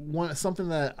that, something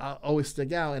that I always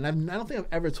stick out, and I don't think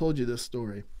I've ever told you this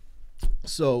story.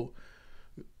 So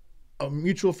a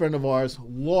mutual friend of ours,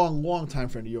 long time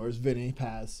friend of yours, Vinny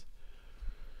Paz,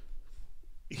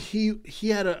 he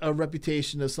had a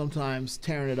reputation of sometimes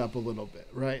tearing it up a little bit,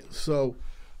 right? So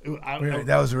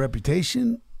that was a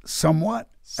reputation? Somewhat?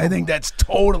 I think that's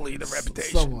totally the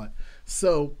reputation. Somewhat.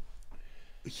 So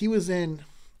he was in,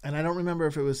 and I don't remember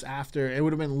if it was after, it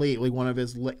would have been late, like one of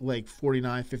his like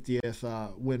 49th,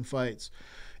 50th win fights.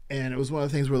 And it was one of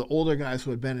the things where the older guys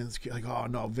who had been in, like, oh,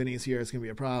 no, Vinny's here, it's going to be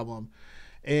a problem.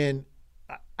 And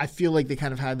I feel like they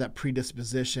kind of had that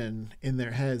predisposition in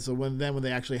their heads. So when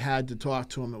they actually had to talk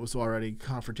to him, it was already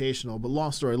confrontational. But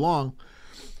long story long,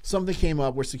 something came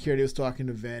up where security was talking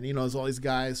to Vin. You know, there's all these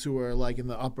guys who are like in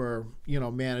the upper, you know,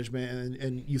 management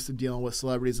and used to dealing with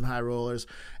celebrities and high rollers.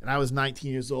 And I was 19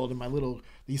 years old, and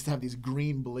they used to have these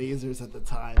green blazers at the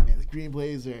time, man. This green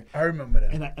blazer. I remember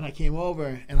that. And I came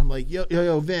over, and I'm like, yo,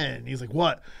 Vin. And he's like,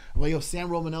 what? I'm like, yo, Sam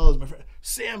Romanella is my friend.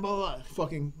 Sam, blah, blah.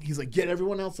 Fucking, he's like, get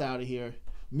everyone else out of here.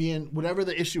 Me and whatever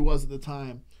the issue was at the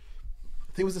time,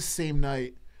 I think it was the same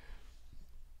night.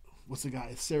 What's the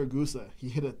guy? Saragusa. He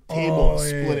hit a table and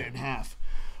split it in half.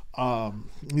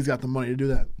 He's got the money to do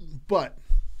that. But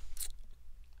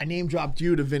I name dropped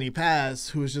you to Vinny Paz,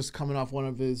 who was just coming off one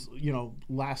of his, you know,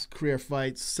 last career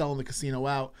fights, selling the casino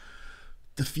out,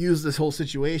 diffused this whole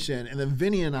situation. And then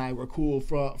Vinny and I were cool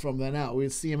from then out.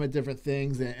 We'd see him at different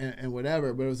things and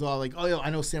whatever. But it was all like, oh, yo, I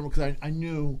know Sam, because I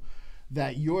knew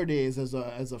that your days as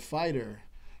a fighter,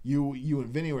 you and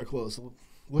Vinny were close.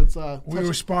 Let's we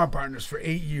were sparring partners for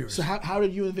 8 years. So how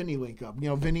did you and Vinny link up? You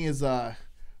know, Vinny is one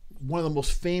of the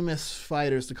most famous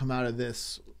fighters to come out of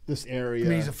this area. I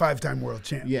mean, he's a 5-time world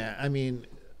champ. Yeah, I mean,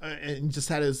 and just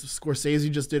had his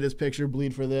Scorsese just did his picture,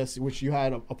 Bleed for This, which you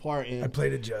had a part in. I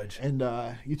played a judge. And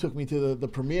you took me to the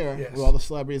premiere, yes, where all the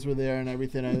celebrities were there and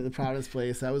everything at the Proudest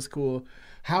Place. That was cool.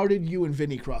 How did you and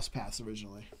Vinny cross paths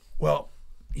originally? Well,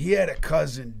 he had a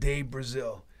cousin, Dave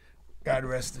Brazil. God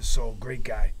rest his soul, great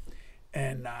guy.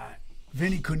 And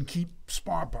Vinny couldn't keep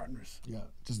sparring partners. Yeah,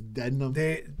 just deaden them.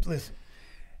 Listen,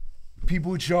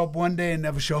 people would show up one day and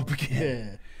never show up again.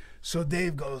 Yeah. So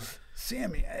Dave goes,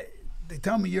 Sammy, they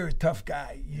tell me you're a tough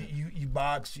guy. You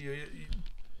box, you're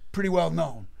pretty well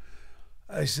known.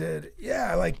 I said, yeah,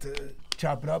 I like to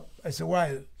chop it up. I said, why?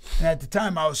 And at the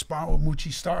time, I was sparring with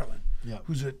Moochie Starlin,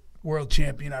 who's a world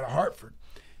champion out of Hartford.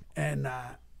 And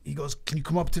he goes, can you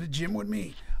come up to the gym with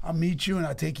me? I'll meet you and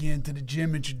I'll take you into the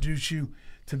gym, introduce you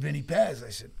to Vinny Paz. I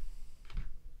said,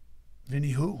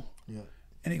 Vinny who? Yeah.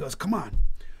 And he goes, come on.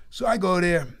 So I go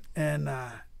there and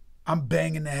I'm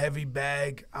banging the heavy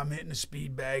bag. I'm hitting the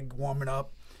speed bag, warming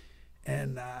up.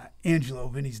 And Angelo,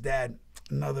 Vinny's dad,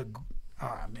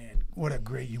 man, what a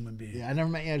great human being. Yeah, I never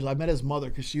met Angela. I met his mother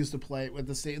because she used to play with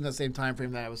in the same time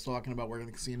frame that I was talking about working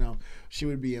in the casino. She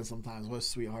would be in sometimes. What a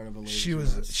sweetheart of a lady. She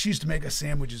used to make us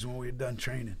sandwiches when we were done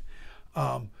training.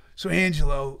 So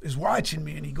Angelo is watching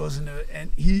me, and he goes into,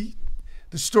 and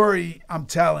the story I'm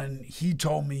telling, he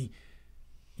told me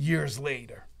years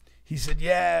later. He said,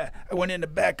 yeah. I went in the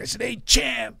back. I said, hey,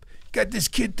 champ, got this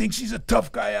kid thinks he's a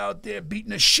tough guy out there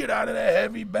beating the shit out of that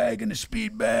heavy bag and the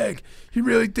speed bag. He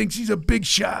really thinks he's a big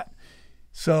shot.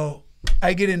 So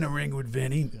I get in the ring with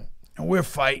Vinny, and we're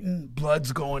fighting.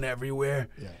 Blood's going everywhere.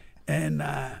 Yeah.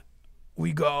 And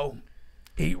we go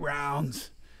 8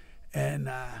 rounds, and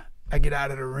I get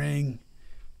out of the ring.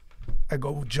 I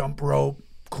go jump rope,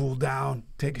 cool down,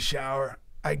 take a shower.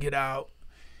 I get out.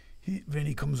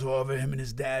 Vinny comes over, him and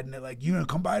his dad, and they're like, you gonna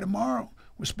come by tomorrow?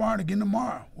 We're sparring again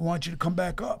tomorrow. We want you to come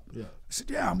back up. Yeah. I said,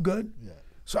 yeah, I'm good. Yeah.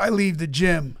 So I leave the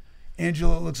gym.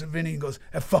 Angelo looks at Vinny and goes,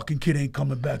 that fucking kid ain't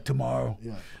coming back tomorrow.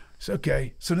 Yeah. It's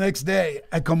okay. So the next day,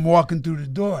 I come walking through the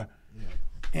door. Yeah.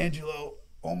 Angelo,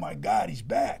 oh my God, he's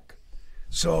back.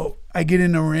 So I get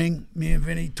in the ring, me and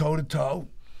Vinny toe to toe,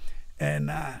 and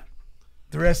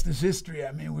the rest is history.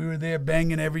 I mean, we were there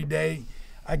banging every day.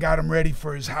 I got him ready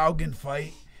for his Haugen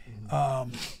fight,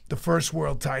 the first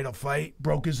world title fight.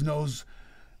 Broke his nose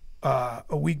a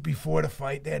week before the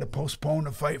fight. They had to postpone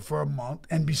the fight for a month.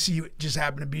 NBC just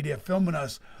happened to be there filming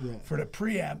us for the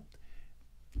preamp.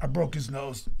 I broke his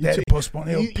nose. They had to postpone.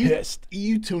 They were pissed.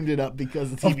 You tuned it up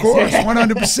because the TV. Of course,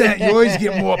 100%. You always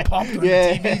get more pumped when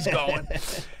the TV's going.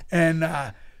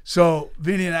 And so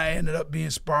Vinny and I ended up being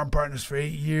sparring partners for 8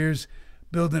 years,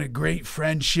 building a great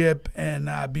friendship and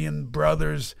being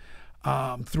brothers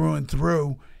through and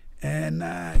through.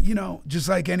 And, you know, just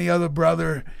like any other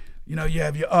brother, you know, you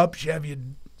have your ups, you have your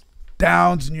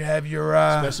downs, and you have your...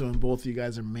 Especially when both of you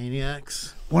guys are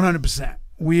maniacs. 100%.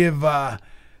 We have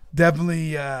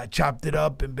definitely chopped it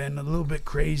up and been a little bit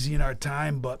crazy in our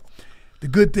time. But the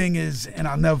good thing is, and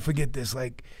I'll never forget this,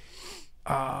 like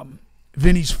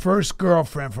Vinny's first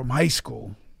girlfriend from high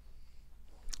school,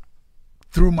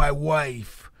 through my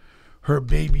wife, her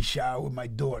baby shower with my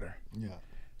daughter. Yeah.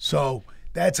 So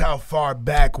that's how far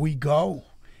back we go.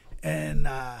 And,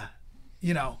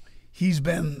 you know, he's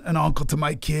been an uncle to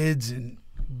my kids, and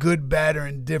good, bad, or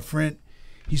indifferent.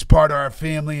 He's part of our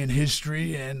family and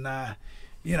history. And,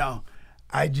 you know,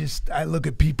 I look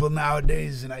at people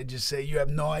nowadays and I just say, you have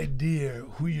no idea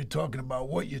who you're talking about,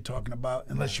 what you're talking about,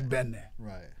 unless you've been there.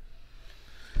 Right.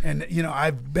 And, you know,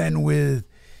 I've been with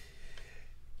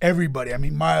everybody. I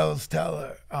mean, Miles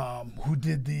Teller, who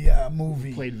did the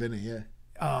movie. Played Vinny,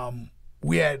 yeah.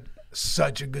 We had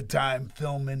such a good time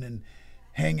filming and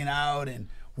hanging out, and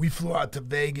we flew out to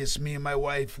Vegas, me and my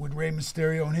wife, with Rey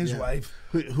Mysterio and his wife.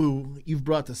 Who you've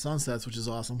brought to Sunsets, which is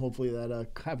awesome. Hopefully that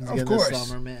happens again this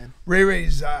summer, man.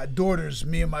 Ray's daughters,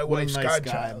 me and my wife, Nice Scott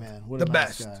guy, Child. man. What the a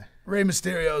nice best. Guy. Rey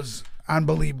Mysterio's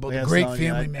unbelievable. Great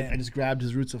family man. I just grabbed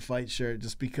his Roots of Fight shirt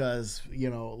just because, you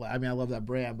know, I mean, I love that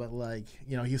brand, but, like,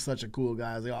 you know, he's such a cool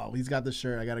guy. I was like, oh, he's got the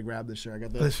shirt. I got to grab the shirt. I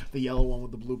got the yellow one with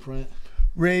the blueprint.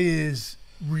 Ray is,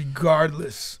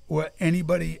 regardless what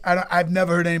anybody, I've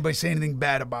never heard anybody say anything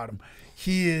bad about him.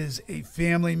 He is a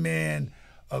family man,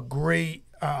 a great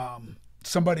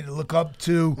somebody to look up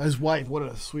to. His wife, what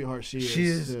a sweetheart she is. She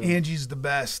is. Too. Angie's the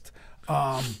best.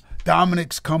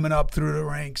 Dominic's coming up through the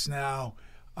ranks now.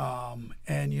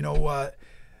 And you know what?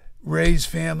 Ray's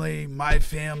family, my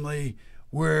family,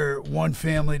 we're one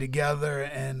family together.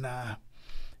 And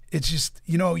it's just,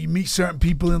 you know, you meet certain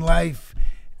people in life,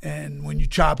 and when you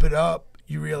chop it up,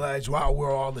 you realize, wow,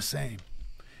 we're all the same.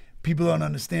 People don't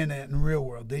understand that in the real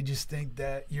world. They just think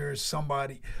that you're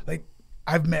somebody. Like,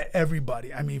 I've met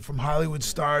everybody. I mean, from Hollywood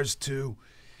stars to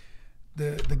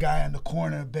the guy on the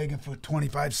corner begging for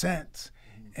 25 cents.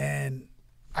 And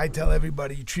I tell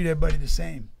everybody, you treat everybody the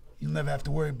same. You'll never have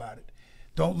to worry about it.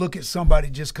 Don't look at somebody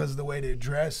just because of the way they're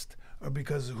dressed or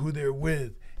because of who they're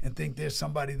with and think they're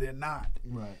somebody they're not.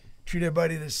 Right. Treat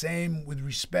everybody the same with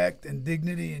respect and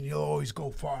dignity, and you'll always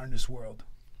go far in this world.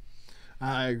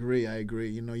 I agree.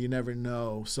 You know, you never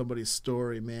know somebody's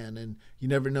story, man, and you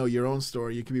never know your own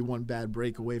story. You could be one bad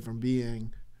break away from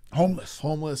being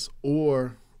homeless,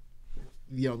 or,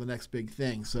 you know, the next big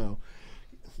thing. So,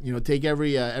 you know, take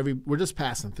every we're just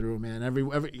passing through, man.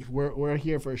 We're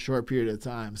here for a short period of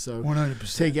time. So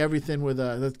 100%. Take everything with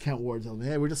let's count words.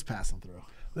 Hey, we're just passing through.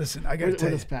 Listen, I gotta tell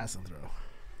you, we're just passing through.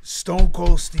 Stone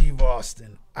Cold Steve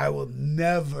Austin. I will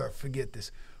never forget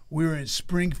this. We were in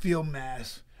Springfield,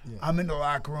 Mass. Yeah. I'm in the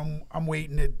locker room. I'm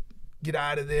waiting to get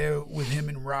out of there with him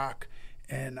and Rock.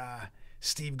 And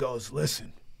Steve goes,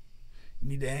 listen, you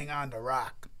need to hang on to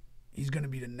Rock. He's going to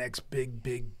be the next big,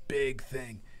 big, big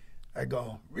thing. I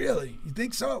go, really? You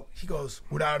think so? He goes,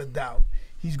 without a doubt.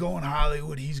 He's going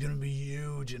Hollywood. He's going to be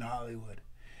huge in Hollywood.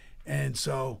 And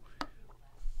so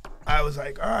I was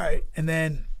like, all right. And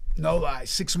then, no lie,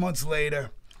 6 months later,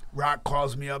 Rock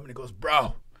calls me up and he goes,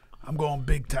 bro, I'm going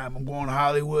big time. I'm going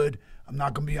Hollywood. I'm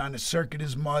not going to be on the circuit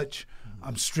as much.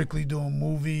 I'm strictly doing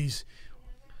movies.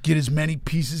 Get as many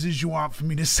pieces as you want for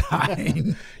me to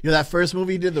sign. That first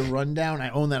movie you did, The Rundown, I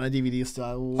own that on DVD still.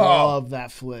 I love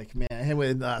that flick, man. Him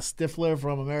with Stifler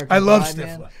from American Pie. I love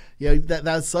Man. Stifler. Yeah,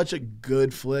 that's such a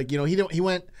good flick. He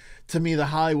went to me the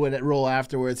Hollywood role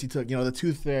afterwards. He took the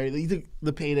Tooth Fairy. He took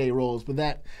the payday roles, but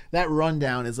that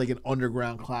Rundown is like an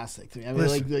underground classic to me. I mean,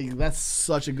 like that's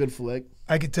such a good flick.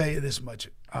 I can tell you this much: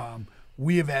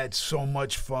 we have had so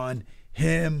much fun.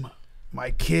 Him, my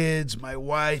kids, my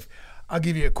wife. I'll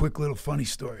give you a quick little funny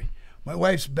story. My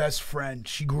wife's best friend,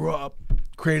 she grew up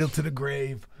cradle to the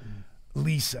grave,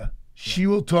 Lisa. She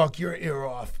will talk your ear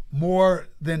off more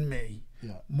than me,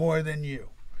 more than you.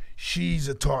 She's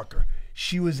a talker.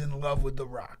 She was in love with The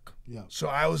Rock. Yeah. So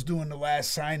I was doing the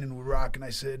last signing with Rock, and I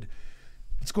said,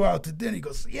 let's go out to dinner. He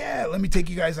goes, yeah, let me take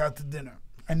you guys out to dinner.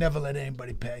 I never let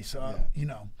anybody pay, so,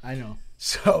 I know.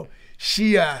 So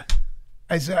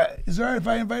I said, is it all right if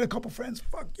I invite a couple friends?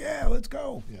 Fuck yeah, let's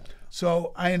go. Yeah.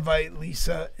 So I invite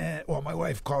Lisa, my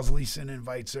wife calls Lisa and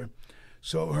invites her.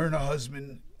 So her and her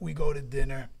husband, we go to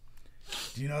dinner.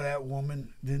 Do you know that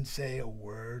woman didn't say a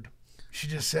word? She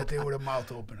just sat there with her mouth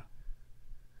open.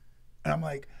 And I'm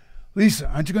like, Lisa,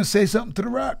 aren't you going to say something to The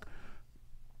Rock?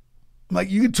 I'm like,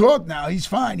 you can talk now. He's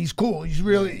fine. He's cool. He's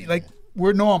really,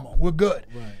 we're normal. We're good.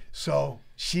 Right. So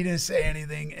she didn't say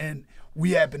anything, and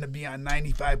we happened to be on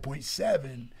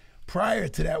 95.7 prior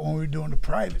to that when we were doing the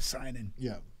private signing.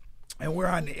 Yeah. And we're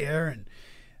on the air, and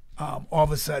all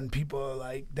of a sudden people are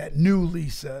like, that new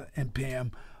Lisa and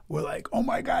Pam were like, oh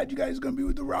my God, you guys are going to be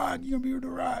with The Rock. You're going to be with The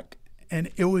Rock. And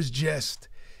it was just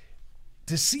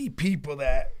to see people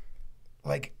that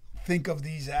think of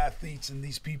these athletes and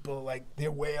these people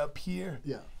they're way up here.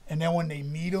 Yeah. And then when they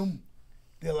meet them,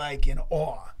 they're in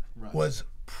awe. Right. Was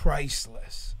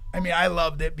priceless. I mean, I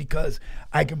loved it because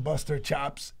I can bust her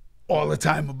chops all the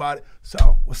time about it.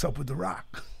 So what's up with The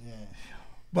Rock? Yeah.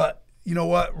 But you know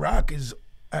what? Rock is,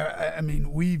 I'm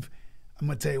going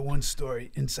to tell you one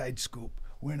story, inside scoop.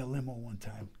 We're in a limo one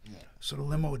time. Yeah. So the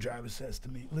limo driver says to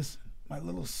me, listen, my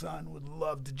little son would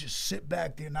love to just sit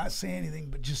back there, not say anything,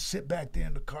 but just sit back there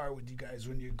in the car with you guys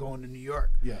when you're going to New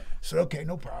York. Yeah. I said, okay,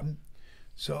 no problem.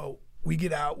 So we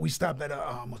get out. We stop at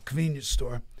a convenience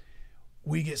store.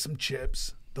 We get some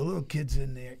chips. The little kid's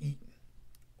in there eating.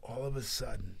 All of a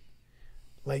sudden,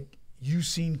 you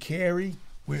seen Carrie,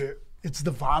 where it's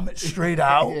the vomit straight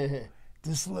out. Yeah.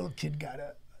 This little kid got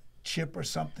a chip or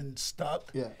something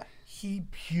stuck. Yeah. He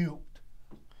puked.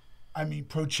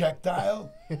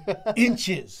 Projectile,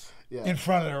 inches in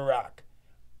front of The Rock.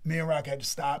 Me and Rock had to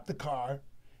stop the car,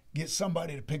 get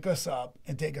somebody to pick us up,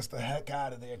 and take us the heck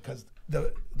out of there because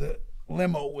the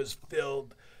limo was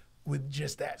filled with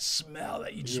just that smell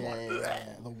that you just want. Yeah,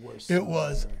 the worst. It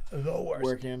was the worst.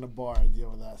 Working in a bar and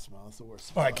dealing with that smell. It's the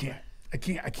worst. Oh, I can't.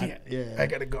 I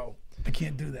gotta go. I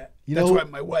can't do that. That's why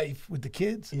my wife with the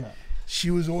kids,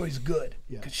 she was always good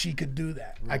because she could do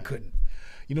that. Right. I couldn't.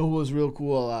 You know who was real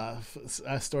cool?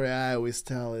 A story I always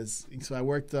tell is, so I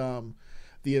worked the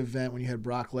event when you had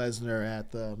Brock Lesnar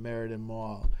at the Meriden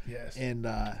Mall. Yes. And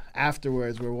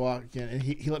afterwards we're walking, and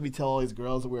he let me tell all these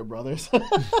girls that we were brothers.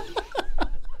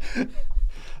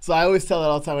 So I always tell that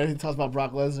all the time when he talks about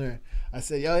Brock Lesnar. I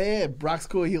say, yeah, Brock's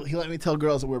cool. He let me tell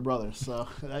girls that we're brothers. So,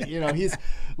 he's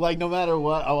no matter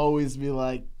what, I'll always be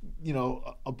a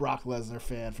Brock Lesnar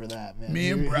fan for that, man. Me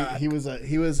and Brock. He was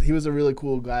a really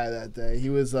cool guy that day. He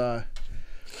was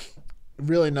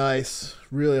really nice,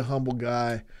 really humble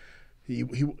guy.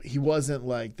 He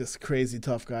wasn't this crazy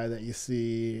tough guy that you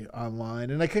see online.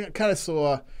 And I kind of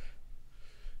saw.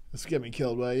 This get me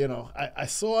killed, but I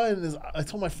saw in his. I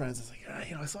told my friends,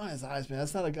 I saw in his eyes, man.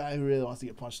 That's not a guy who really wants to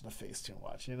get punched in the face too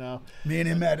much, Me and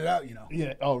him had it out,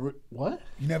 Yeah. Oh, what?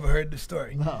 You never heard the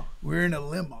story? No. We're in a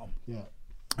limo. Yeah.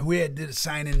 And we did a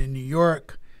signing in New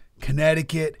York,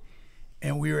 Connecticut,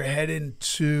 and we were heading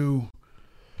to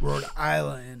Rhode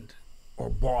Island or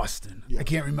Boston. Yeah. I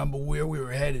can't remember where we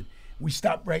were headed. We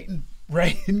stopped right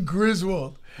in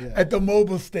Griswold at the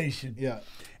mobile station. Yeah.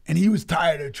 And he was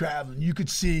tired of traveling. You could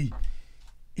see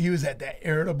he was at that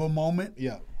irritable moment.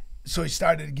 Yeah. So he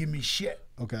started to give me shit.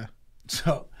 Okay.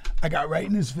 So I got right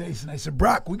in his face and I said,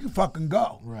 Brock, we can fucking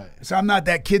go. Right. So I'm not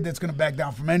that kid that's going to back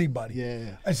down from anybody.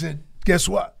 Yeah. I said, guess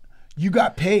what? You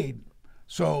got paid.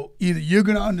 So either you're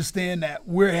going to understand that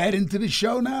we're heading to the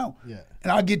show now. Yeah.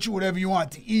 And I'll get you whatever you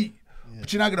want to eat. Yeah.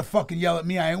 But you're not going to fucking yell at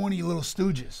me. I ain't one of you little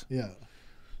stooges. Yeah.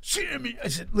 See me? I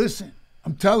said, listen,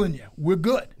 I'm telling you, we're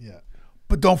good. Yeah.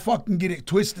 But don't fucking get it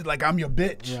twisted like I'm your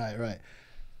bitch. Right.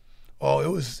 Oh, it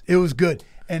was good.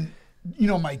 And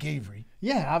Mike Avery.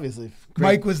 Yeah, obviously. Great.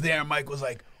 Mike was there, and Mike was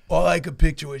like, all I could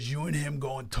picture was you and him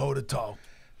going toe to toe.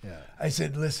 Yeah. I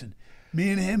said, listen, Me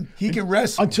and him, he can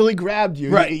wrestle. Until he grabbed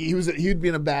you. Right. He'd be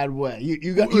in a bad way.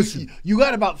 You Listen.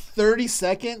 got about 30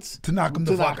 seconds To knock him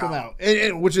the fuck out.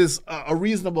 which is a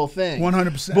reasonable thing.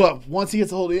 100%. But once he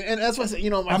gets a hold of you, and that's why I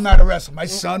said, I'm not a wrestler. My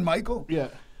son, Michael, Yeah.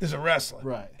 is a wrestler.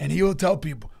 Right. And he will tell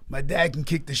people, my dad can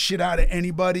kick the shit out of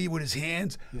anybody with his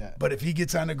hands, but if he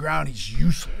gets on the ground, he's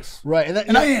useless. Right,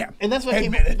 and I am. and that's why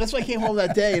Admit I came home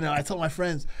that day. I told my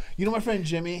friends, my friend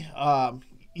Jimmy,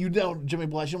 you know Jimmy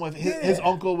Blush, his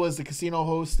uncle was the casino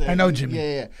host. I know Jimmy.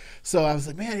 Yeah. So I was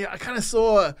like, man, I kind of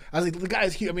saw. I was like, the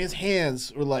guy's huge. I mean, his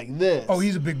hands were like this. Oh,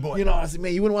 he's a big boy. I was like,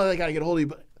 man, you wouldn't want that guy to get a hold of you,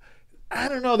 but I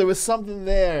don't know. There was something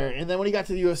there. And then when he got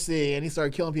to the UFC and he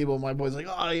started killing people, my boy's like,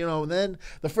 oh, and then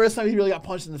the first time he really got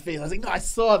punched in the face, I was like, no, I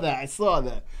saw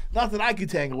that. Not that I could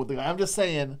tangle with the guy. I'm just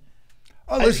saying.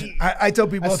 Oh, listen, I tell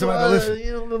people all the time,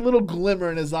 listen. The little glimmer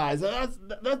in his eyes.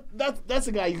 That's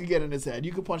a guy you could get in his head.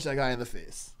 You could punch that guy in the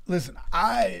face. Listen,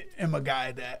 I am a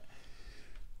guy that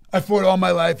I fought all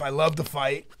my life. I love to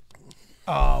fight.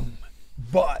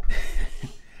 But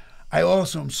I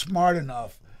also am smart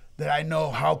enough that I know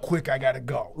how quick I got to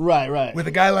go. Right. With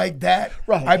a guy like that,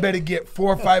 I better get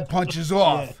 4 or 5 punches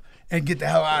off and get the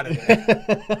hell out of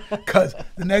there. Because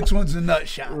the next one's a nut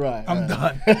shot. Right. I'm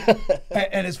done.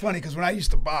 And it's funny because when I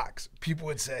used to box, people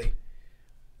would say,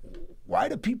 why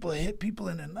do people hit people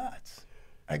in the nuts?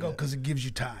 I go, because it gives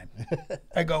you time.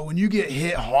 I go, when you get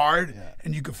hit hard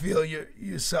and you can feel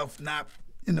yourself not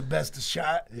in the best of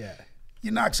shot,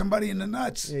 you knock somebody in the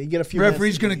nuts. Yeah, you get a few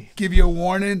referee's going to give you a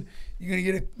warning. You're going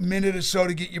to get a minute or so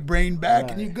to get your brain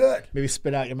back, and you're good. Maybe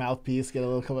spit out your mouthpiece, get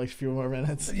a few more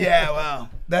minutes. Yeah, well,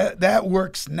 that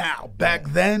works now. Back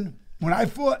then, when I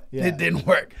fought, it didn't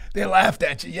work. They laughed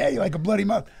at you. Yeah, you're like a bloody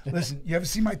mouth. Listen, you ever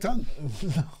see my tongue?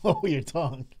 No, your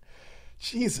tongue.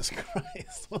 Jesus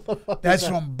Christ. What the fuck That's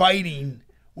from biting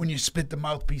when you spit the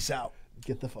mouthpiece out.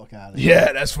 Get the fuck out of here.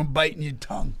 Yeah, that's from biting your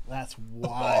tongue. That's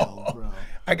wild, bro.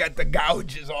 I got the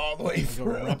gouges all the way Like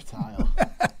through. a reptile.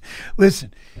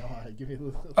 Listen. All right, give me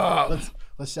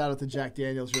let's shout out to Jack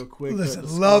Daniels real quick. Listen, the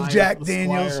love squire, Jack the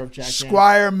Daniels. squire of Jack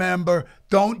Squire member.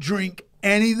 Don't drink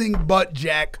anything but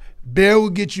Jack. Beer will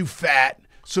get you fat,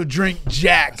 so drink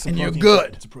Jack and you're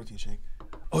good. It's a protein shake.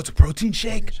 Oh, it's a protein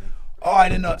shake? Oh, I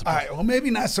didn't know. All right, well,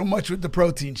 maybe not so much with the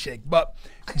protein shake, but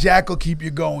Jack will keep you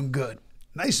going good.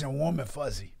 Nice and warm and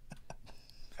fuzzy.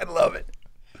 I love it.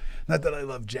 Not that I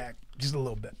love Jack, just a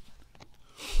little bit.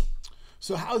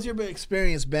 So how's your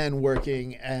experience been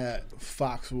working at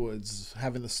Foxwoods,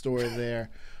 having the store there?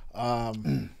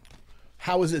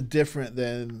 How is it different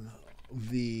than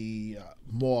the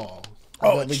mall?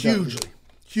 Oh, it's hugely.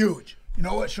 Huge. You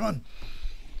know what, Sean?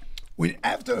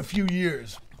 After a few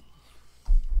years,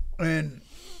 and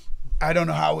I don't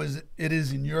know how it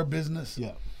is in your business.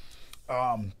 Yeah.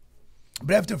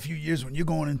 But after a few years, when you're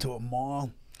going into a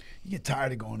mall, you get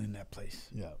tired of going in that place.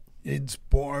 Yeah. It's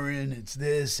boring. It's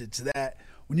this. It's that.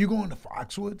 When you go into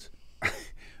Foxwoods,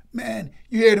 man,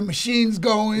 you hear the machines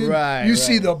going. Right. You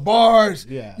see the bars.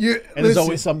 Yeah. And there's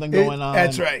always something going on.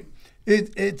 That's right.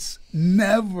 It's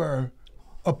never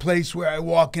a place where I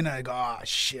walk in and I go, oh,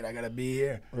 shit, I got to be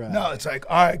here. Right. No, it's like,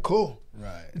 all right, cool.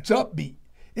 Right. It's upbeat.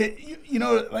 You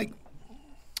know, like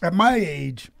at my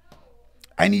age,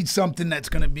 I need something that's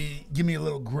going to give me a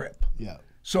little grip. Yeah.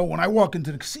 So when I walk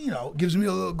into the casino, it gives me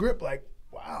a little grip like,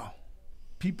 wow,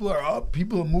 people are up,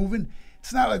 people are moving.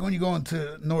 It's not like when you go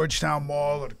into Norrichtown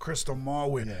Mall or the Crystal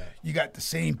Mall where you got the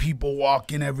same people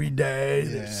walking every day.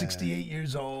 They're 68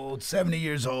 years old, 70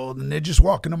 years old, and they're just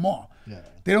walking the mall. Yeah.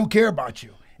 They don't care about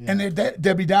you. Yeah. And they're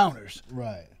Debbie Downers.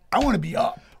 Right. I want to be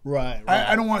up. Right.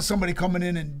 I don't want somebody coming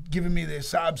in and giving me their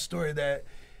sob story that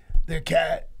their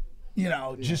cat,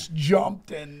 just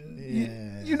jumped and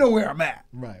you know where I'm at.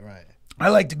 Right. I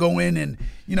like to go in and,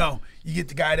 you get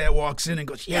the guy that walks in and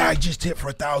goes, yeah, I just hit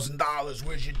for $1,000.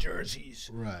 Where's your jerseys?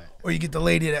 Right. Or you get the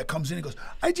lady that comes in and goes,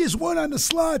 I just won on the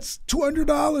slots,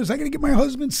 $200. I got to get my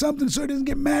husband something so he doesn't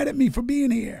get mad at me for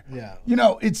being here. Yeah.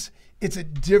 It's a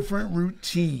different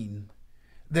routine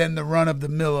than the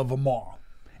run-of-the-mill of a mall.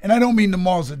 And I don't mean the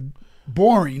malls are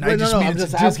boring. I just mean I'm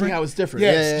it's just asking how it's different.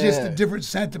 Yeah, it's just a different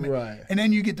sentiment. Right. And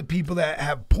then you get the people that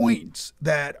have points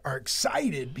that are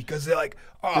excited because they're like,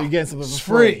 oh, so you're getting something it's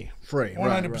for free. Free.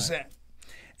 100%. Right.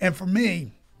 And for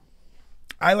me,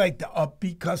 I like the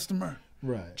upbeat customer.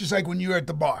 Right. Just like when you're at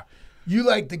the bar. You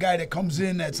like the guy that comes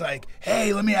in that's like,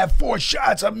 hey, let me have 4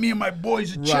 shots. Me and my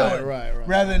boys are chilling. Right.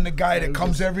 Rather than the guy that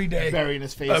comes every day. Burying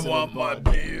his face. I want my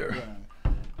beer.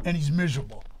 Right. And he's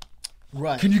miserable.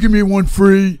 Right. Can you give me one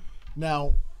free?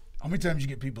 Now, how many times you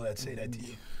get people that say that to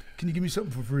you? Can you give me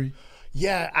something for free?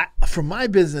 Yeah, for my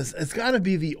business, it's got to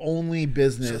be the only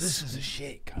business. So this is a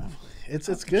shake, huh?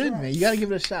 It's good, man. You gotta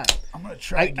give it a shot. I'm gonna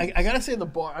try. I gotta say the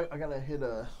bar. I gotta hit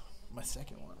my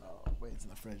second one. Oh wait, it's in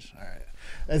the fridge. All right,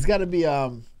 it's got to be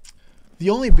the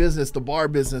only business, the bar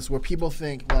business, where people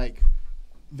think like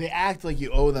they act like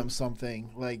you owe them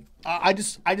something. Like I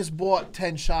just bought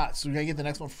 10 shots, so can I get the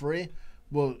next one free?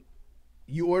 Well,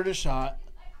 you ordered a shot,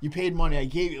 you paid money, I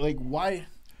gave you, like, why?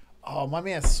 Oh, my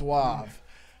man's suave.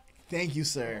 Thank you,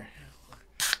 sir.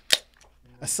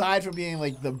 Aside from being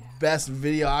like the best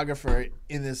videographer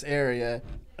in this area,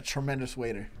 a tremendous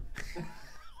waiter.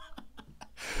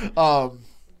 Come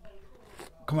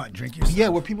on, drink yourself. Yeah,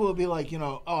 where people will be like,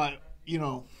 and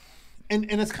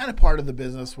it's kind of part of the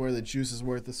business where the juice is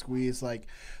worth the squeeze. Like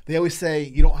they always say,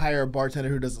 you don't hire a bartender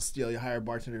who doesn't steal. You hire a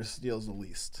bartender who steals the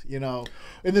least. And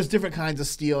there's different kinds of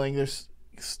stealing. There's,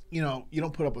 you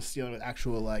don't put up with stealing with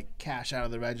actual like cash out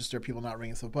of the register, people not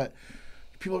ringing stuff, but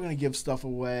people are going to give stuff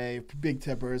away, big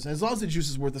tippers. And as long as the juice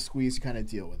is worth the squeeze, you kind of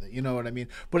deal with it. You know what I mean?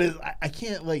 But I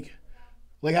can't like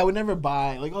I would never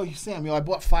buy like, oh, Sam, I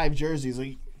bought 5 jerseys.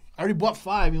 Like, I already bought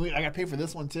 5. I got to pay for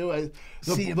this one too.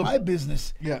 In my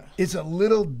business, yeah, it's a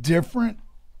little different.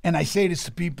 And I say this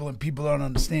to people, and people don't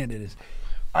understand it. Is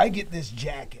I get this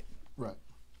jacket. Right.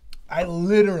 I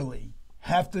literally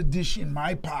have to dish in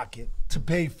my pocket to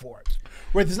pay for it.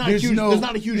 Right. There's not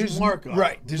a huge markup.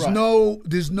 Right. There's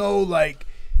no like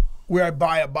where I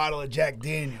buy a bottle of Jack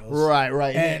Daniels.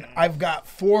 Right. And I've got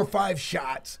 4 or 5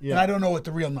 shots, and I don't know what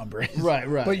the real number is. Right.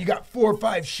 But you got 4 or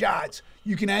 5 shots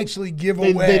you can actually give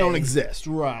away. They don't exist.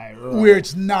 Right. Where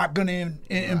it's not going to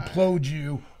implode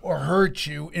you or hurt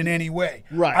you in any way.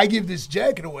 Right. I give this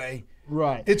jacket away.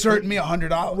 Right. It's hurting me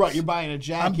 $100. Right. You're buying a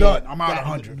jacket. I'm done. I'm out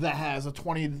 $100. That has a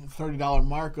 $20, $30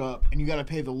 markup, and you got to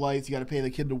pay the lights. You got to pay the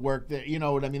kid to work there. You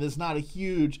know what I mean? There's not a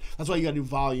huge. That's why you got to do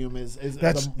volume.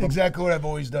 That's exactly what I've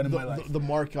always done in my life. The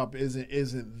markup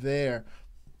isn't there.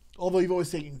 Although you've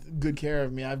always taken good care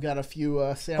of me. I've got a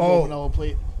few Sam Romanella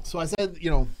plate. So I said,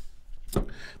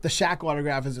 the Shaq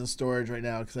autograph is in storage right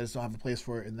now because I just don't have a place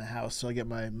for it in the house. So I get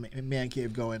my man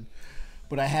cave going.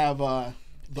 But I have. I'm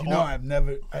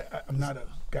not a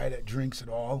guy that drinks at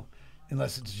all,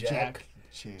 unless it's Jack.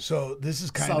 Cheers. So this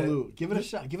is kind of. Salute. Give it a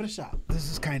shot. Give it a shot.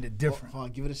 This is kind of different. Hold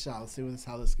on. Give it a shot. Let's see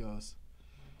how this goes.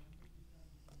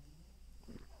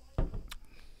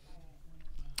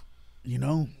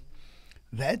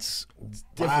 That's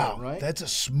different, wow. Right?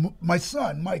 That's my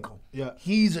son, Michael. Yeah.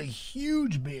 He's a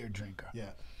huge beer drinker. Yeah.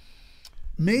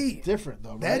 Me, it's different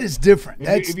though. Right? That is different.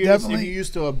 If you're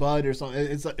used to a bud or something,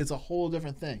 it's a whole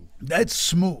different thing. That's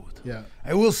smooth. Yeah.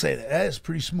 I will say that is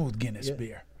pretty smooth Guinness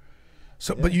beer.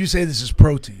 So, but you say this is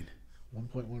protein.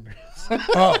 1.1 grams.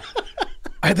 Oh,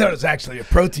 I thought it was actually a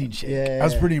protein shake. Yeah. I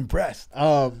was pretty impressed.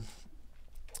 But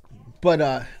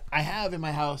I have in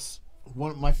my house one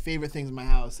of my favorite things in my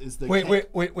house is the.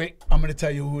 Wait. I'm going to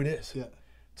tell you who it is. Yeah.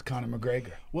 It's Conor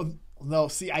McGregor. Well, no.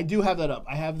 See, I do have that up.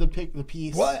 I have the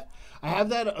piece. What? I have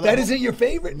that. That isn't your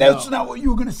favorite? No. That's not what you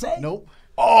were going to say? Nope.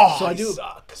 Oh, so I do.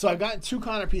 Suck. So I've gotten 2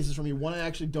 Conor pieces from you. One I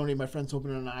actually donated. My friend's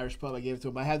opening an Irish pub. I gave it to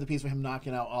him. I have the piece for him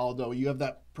knocking out Aldo. You have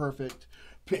that perfect.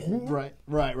 Right.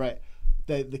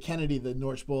 The Kennedy, the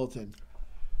Norwich Bulletin.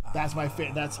 That's my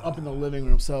favorite. That's up in the living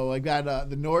room. So I got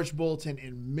the Norwich Bulletin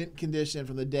in mint condition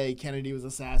from the day Kennedy was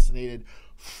assassinated,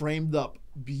 framed up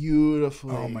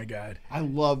beautifully. Oh my God! I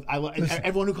love. Listen,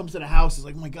 everyone who comes to the house is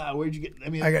like, "Oh my God, where'd you get?" I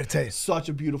mean, I got to tell you, such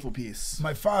a beautiful piece.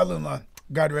 My father-in-law,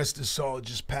 God rest his soul,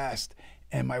 just passed,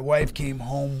 and my wife came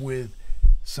home with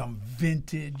some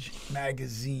vintage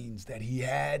magazines that he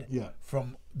had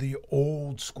from the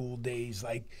old school days,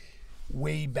 like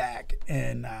way back,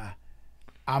 and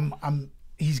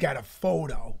he's got a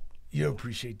photo. You'll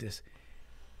appreciate this.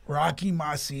 Rocky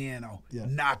Marciano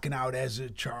knocking out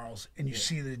Ezra Charles, and you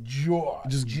see the jaw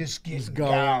just getting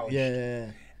gouged.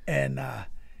 Yeah. And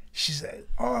she said,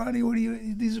 "Oh, honey,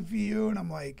 these are for you." And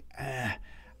I'm like,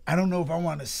 I don't know if I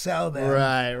want to sell them.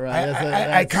 Right.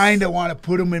 I kind of want to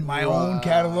put them in my own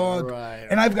catalog. Right.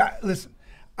 And I've got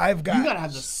you gotta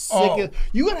have the sickest.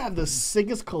 You gotta have the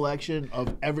sickest collection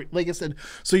of every. Like I said,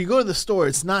 so you go to the store.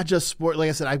 It's not just sport. Like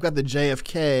I said, I've got the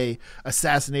JFK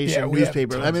assassination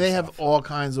newspaper. I mean, they have all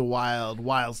kinds of wild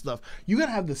stuff. You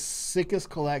gotta have the sickest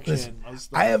collection of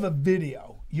stuff. I have a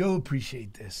video. You'll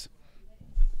appreciate this.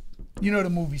 You know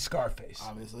the movie Scarface,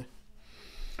 obviously.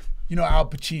 You know Al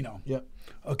Pacino. Yep.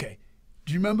 Okay.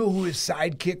 Do you remember who his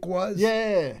sidekick was?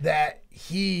 Yeah. That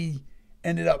he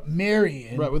ended up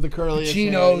marrying with the curly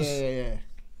Pacino's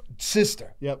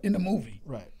sister in the movie.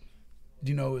 Right.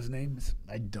 Do you know what his name is?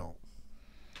 I don't.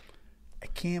 I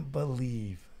can't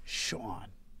believe Sean,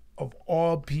 of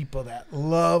all people that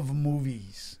love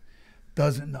movies,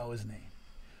 doesn't know his name.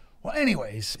 Well,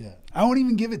 anyways, Yeah. I won't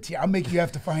even give it to you. I'll make you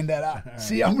have to find that out. Right.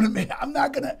 See, I'm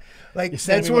not gonna like. You're That's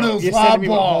sending one me of with- those you're sending lob me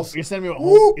with balls. You're sending me with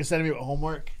Whoop. You're sending me with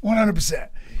homework. 100%.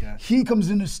 Okay. He comes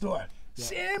in the store,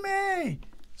 Sammy.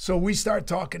 So we start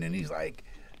talking, and he's like,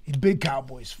 he's a big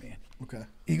Cowboys fan. Okay.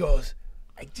 He goes,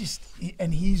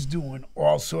 and he's doing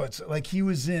all sorts. Like he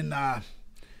was in,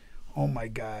 oh my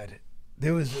God,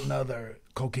 there was another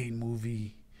cocaine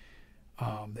movie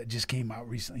that just came out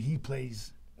recently. He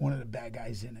plays one of the bad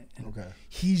guys in it. And Okay.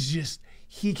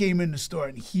 he came in the store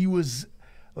and he was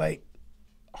like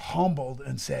humbled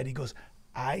and said, he goes,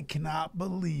 I cannot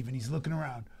believe, and he's looking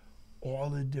around, all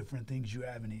the different things you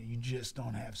have in here. You just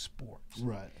don't have sports.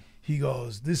 Right. He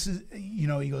goes, this is, he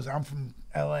goes, I'm from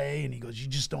LA, and he goes, you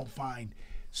just don't find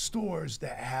stores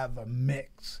that have a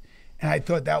mix. And I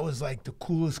thought that was like the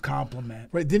coolest compliment.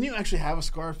 Right. Didn't you actually have a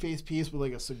Scarface piece with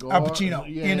like a cigar? Al Pacino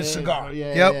and a cigar.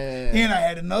 Yep. And I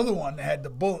had another one that had the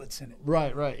bullets in it.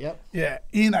 Right. Yep. Yeah.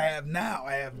 And I have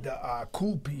the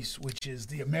cool piece, which is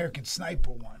the American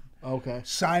Sniper one. Okay.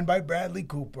 Signed by Bradley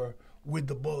Cooper with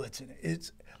the bullets in it.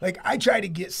 It's like I try to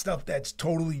get stuff that's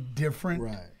totally different.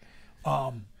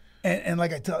 Right. And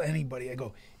like I tell anybody, I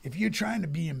go, if you're trying to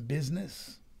be in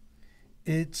business,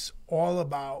 it's all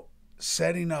about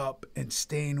setting up and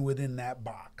staying within that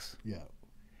box. Yeah.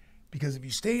 Because if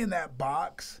you stay in that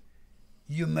box,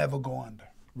 you'll never go under.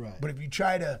 Right. But if you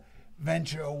try to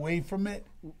venture away from it,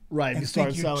 Right. and If you start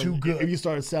think you're selling, too good. if you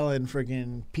start selling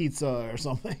freaking pizza or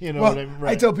something, you know well, what I mean?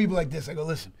 Right. I tell people like this, I go,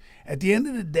 listen, at the end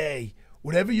of the day,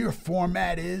 whatever your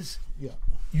format is, Yeah.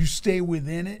 you stay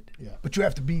within it, Yeah. but you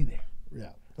have to be there.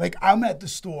 Yeah. Like I'm at the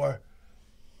store,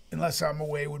 unless I'm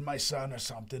away with my son or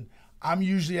something, I'm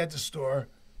usually at the store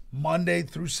Monday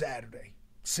through Saturday,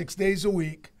 6 days a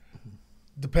week.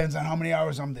 Depends on how many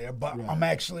hours I'm there, but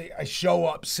Right. I show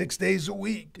up 6 days a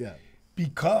week. Yeah.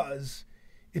 Because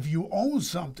if you own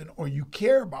something or you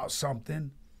care about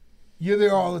something, you're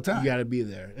there all the time. You got to be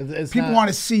there. It's People not- want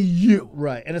to see you.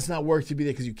 Right, and it's not work to be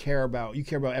there because you care about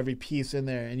every piece in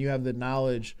there, and you have the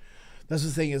knowledge. That's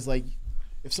the thing is like,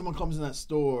 if someone comes in that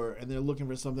store and they're looking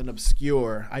for something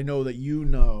obscure, I know that you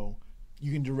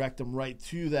can direct them right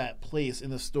to that place in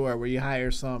the store where you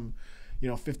hire some,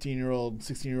 15-year-old,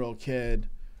 16-year-old kid.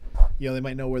 They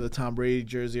might know where the Tom Brady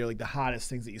jersey or like the hottest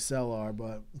things that you sell are,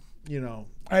 but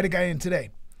I had a guy in today.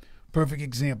 Perfect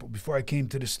example. Before I came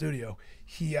to the studio,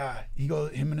 he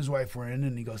goes, him and his wife were in,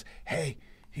 and he goes, hey,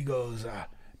 do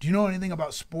you know anything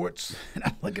about sports? And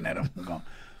I'm looking at him and going,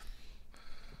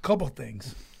 a couple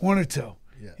things, one or two.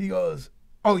 Yeah. He goes,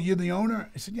 oh, you're the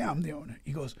owner? I said, yeah, I'm the owner.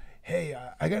 He goes, hey,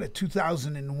 I got a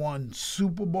 2001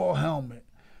 Super Bowl helmet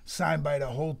signed by the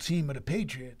whole team of the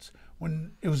Patriots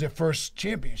when it was their first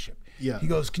championship. Yeah. He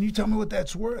goes, can you tell me what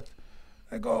that's worth?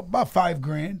 I go, about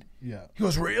 $5,000. Yeah. He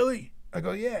goes, really? I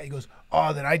go, yeah. He goes,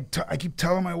 oh, then I keep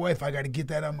telling my wife I got to get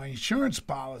that on my insurance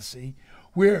policy.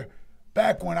 Where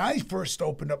back when I first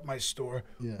opened up my store,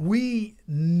 Yeah. we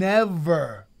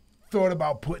never thought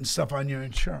about putting stuff on your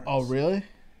insurance. Oh, really?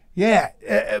 Yeah.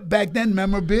 Back then,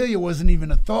 memorabilia wasn't even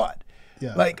a thought.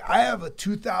 Yeah. Like, I have a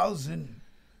 2000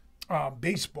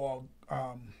 baseball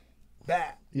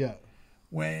bat Yeah.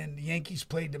 when the Yankees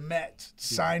played the Mets,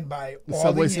 signed by The all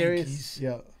Subway the Series? Yankees,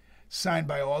 Yeah. signed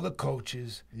by all the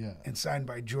coaches, Yeah. and signed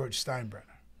by George Steinbrenner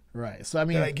Right. So, I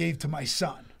mean, that I gave to my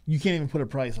son. you can't even put a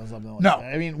price on something like No.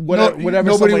 that. I mean, whatever Nobody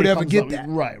somebody would ever comes get up- that.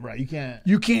 Right. You can't.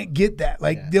 You can't get that.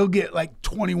 Like, Yeah. they'll get like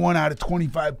 21 out of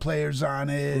 25 players on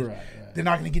it. Right. They're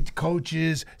not going to get the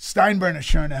coaches. Steinbrenner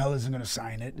sure in the hell isn't going to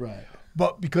sign it. Right.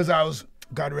 But because I was,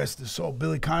 God rest his soul,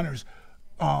 Billy Connors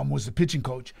was the pitching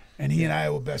coach, and he and I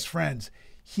were best friends.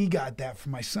 He got that for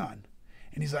my son.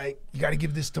 And he's like, you got to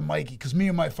give this to Mikey, because me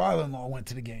and my father-in-law went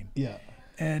to the game. Yeah.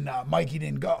 And Mikey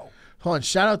didn't go. Hold on.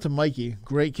 Shout out to Mikey.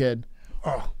 Great kid.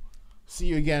 Oh, See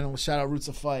you again. Shout out Roots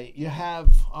of Fight. You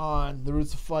have on the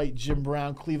Roots of Fight Jim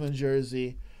Brown Cleveland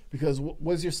jersey because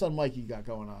what's your son Mikey got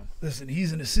going on? listen,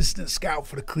 he's an assistant scout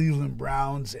for the Cleveland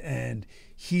Browns, and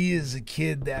he is a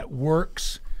kid that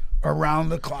works around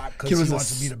the clock because he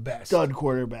wants to be the best. Stud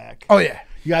quarterback. Oh, yeah.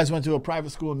 You guys went to a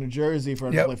private school in New Jersey for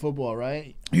him to Yep. play football,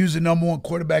 right? He was the number one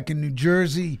quarterback in New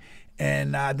Jersey,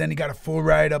 and then he got a full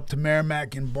ride up to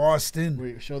Merrimack in Boston.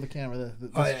 Wait, show the camera this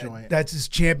Oh, yeah, joint. that's his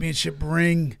championship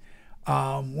ring.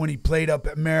 When he played up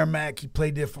at Merrimack, he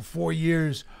played there for 4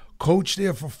 years, coached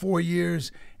there for 4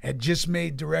 years, had just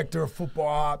made director of football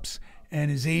ops, and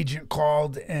his agent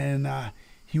called, and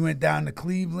he went down to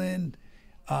Cleveland,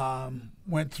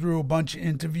 went through a bunch of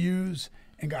interviews,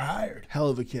 and got hired. Hell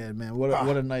of a kid, man. What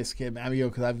a nice kid, man. I mean,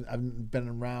 because I've been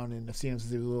around and I've seen him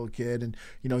since he was a little kid, and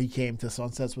he came to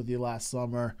Sunsets with you last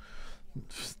summer.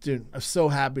 Dude, I'm so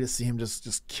happy to see him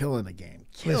just killing a game.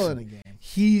 Killing a game.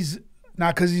 He's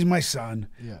not because he's my son,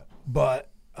 Yeah. but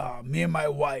me and my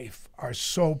wife are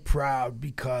so proud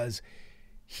because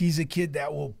he's a kid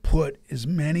that will put as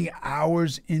many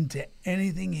hours into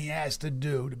anything he has to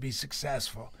do to be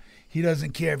successful. He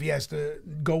doesn't care if he has to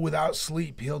go without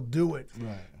sleep. He'll do it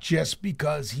just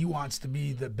because he wants to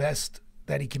be the best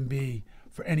that he can be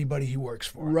for anybody he works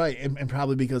for. Right, and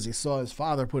probably because he saw his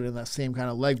father put in that same kind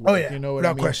of legwork. Oh, yeah, you know what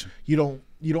without I mean? question. You don't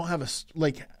have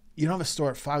you don't have a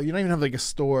store at Fox. You don't even have like a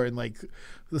store in like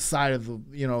the side of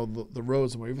the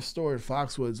roads. Where you have a store in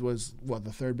Foxwoods was what,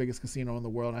 the third biggest casino in the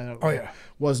world. I know.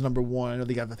 Was number one. I know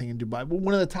they got the thing in Dubai, but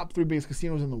one of the top 3 biggest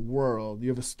casinos in the world. You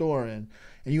have a store in,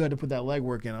 and you had to put that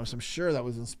legwork in. I'm sure that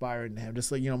was inspiring to him.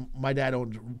 Just like my dad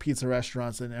owned pizza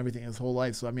restaurants and everything his whole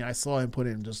life. So I mean, I saw him put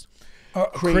in just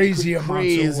crazy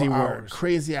amounts of hours.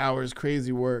 Crazy hours,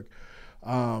 crazy work.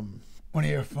 Want to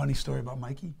hear a funny story about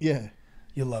Mikey? Yeah,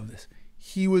 you'll love this.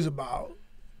 He was about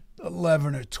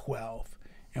 11 or 12,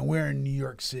 and we're in New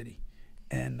York City,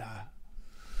 and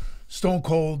Stone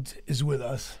Cold is with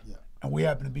us, and we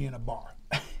happen to be in a bar.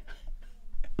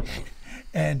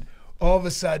 And all of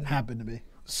a sudden, happened to be,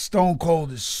 Stone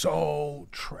Cold is so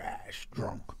trash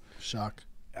drunk. Shock.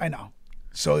 I know.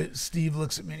 So Steve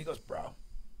looks at me and he goes, bro,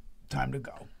 time to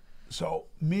go. So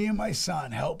me and my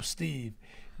son help Steve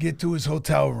get to his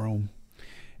hotel room,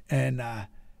 and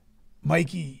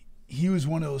Mikey, he was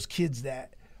one of those kids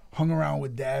that hung around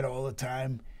with Dad all the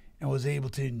time and was able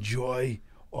to enjoy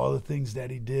all the things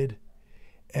that he did.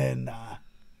 And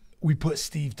we put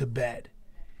Steve to bed.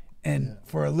 And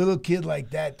for a little kid like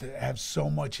that to have so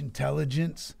much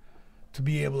intelligence, to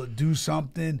be able to do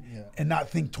something and not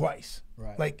think twice.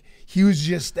 Right. Like, he was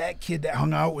just that kid that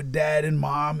hung out with Dad and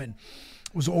Mom and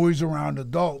was always around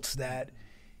adults that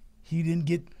he didn't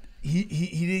get, he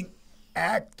didn't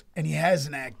act, and he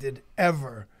hasn't acted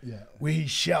ever where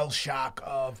he's shell shock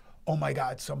of, oh my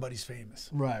God, somebody's famous.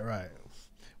 Right.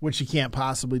 Which you can't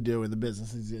possibly do in the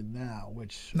business he's in now,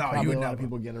 which probably a lot of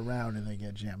people get around and they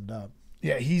get jammed up.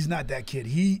 Yeah, he's not that kid.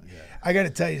 I got to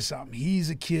tell you something. He's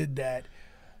a kid that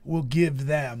will give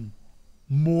them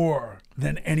more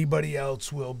than anybody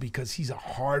else will because he's a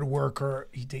hard worker.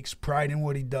 He takes pride in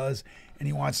what he does, and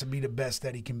he wants to be the best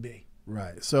that he can be.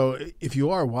 Right. So if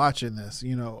you are watching this,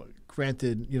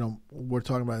 granted, we're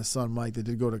talking about his son, Mike, that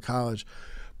did go to college,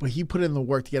 but he put in the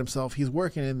work to get himself. He's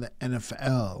working in the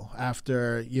NFL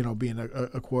after, being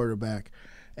a quarterback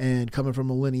and coming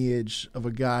from a lineage of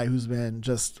a guy who's been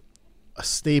just a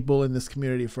staple in this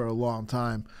community for a long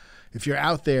time. If you're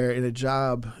out there in a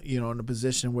job, in a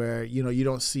position where, you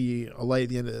don't see a light at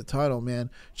the end of the tunnel, man,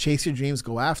 chase your dreams,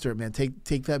 go after it, man. Take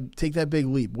that big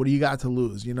leap. What do you got to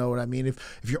lose? You know what I mean?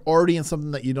 If you're already in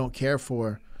something that you don't care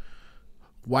for,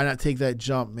 why not take that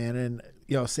jump, man? And,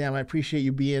 Sam, I appreciate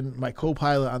you being my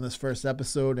co-pilot on this first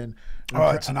episode. And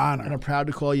it's an honor. And I'm proud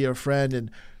to call you a friend.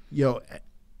 And,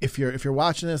 if you're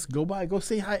watching this, go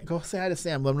say hi to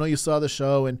Sam. Let him know you saw the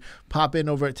show, and pop in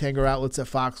over at Tanger Outlets at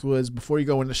Foxwoods before you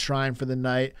go into Shrine for the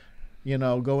night.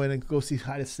 Go in and go say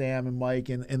hi to Sam and Mike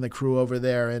and the crew over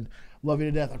there. And love you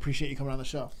to death. I appreciate you coming on the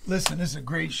show. Listen, this is a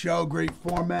great show, great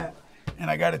format.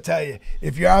 And I got to tell you,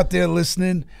 if you're out there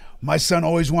listening, my son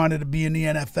always wanted to be in the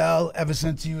NFL ever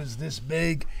since he was this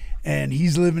big, and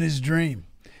he's living his dream.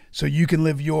 So you can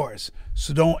live yours.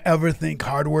 So don't ever think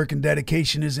hard work and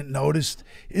dedication isn't noticed.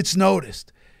 It's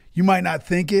noticed. You might not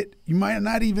think it. You might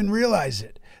not even realize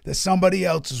it, that somebody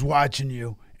else is watching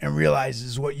you and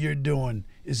realizes what you're doing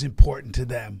is important to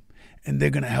them, and they're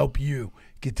going to help you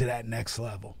get to that next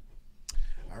level.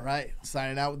 All right.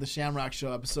 Signing out with the Shamrock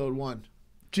Show, episode 1.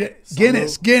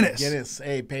 Guinness.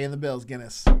 Hey, paying the bills,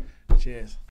 Guinness. Cheers.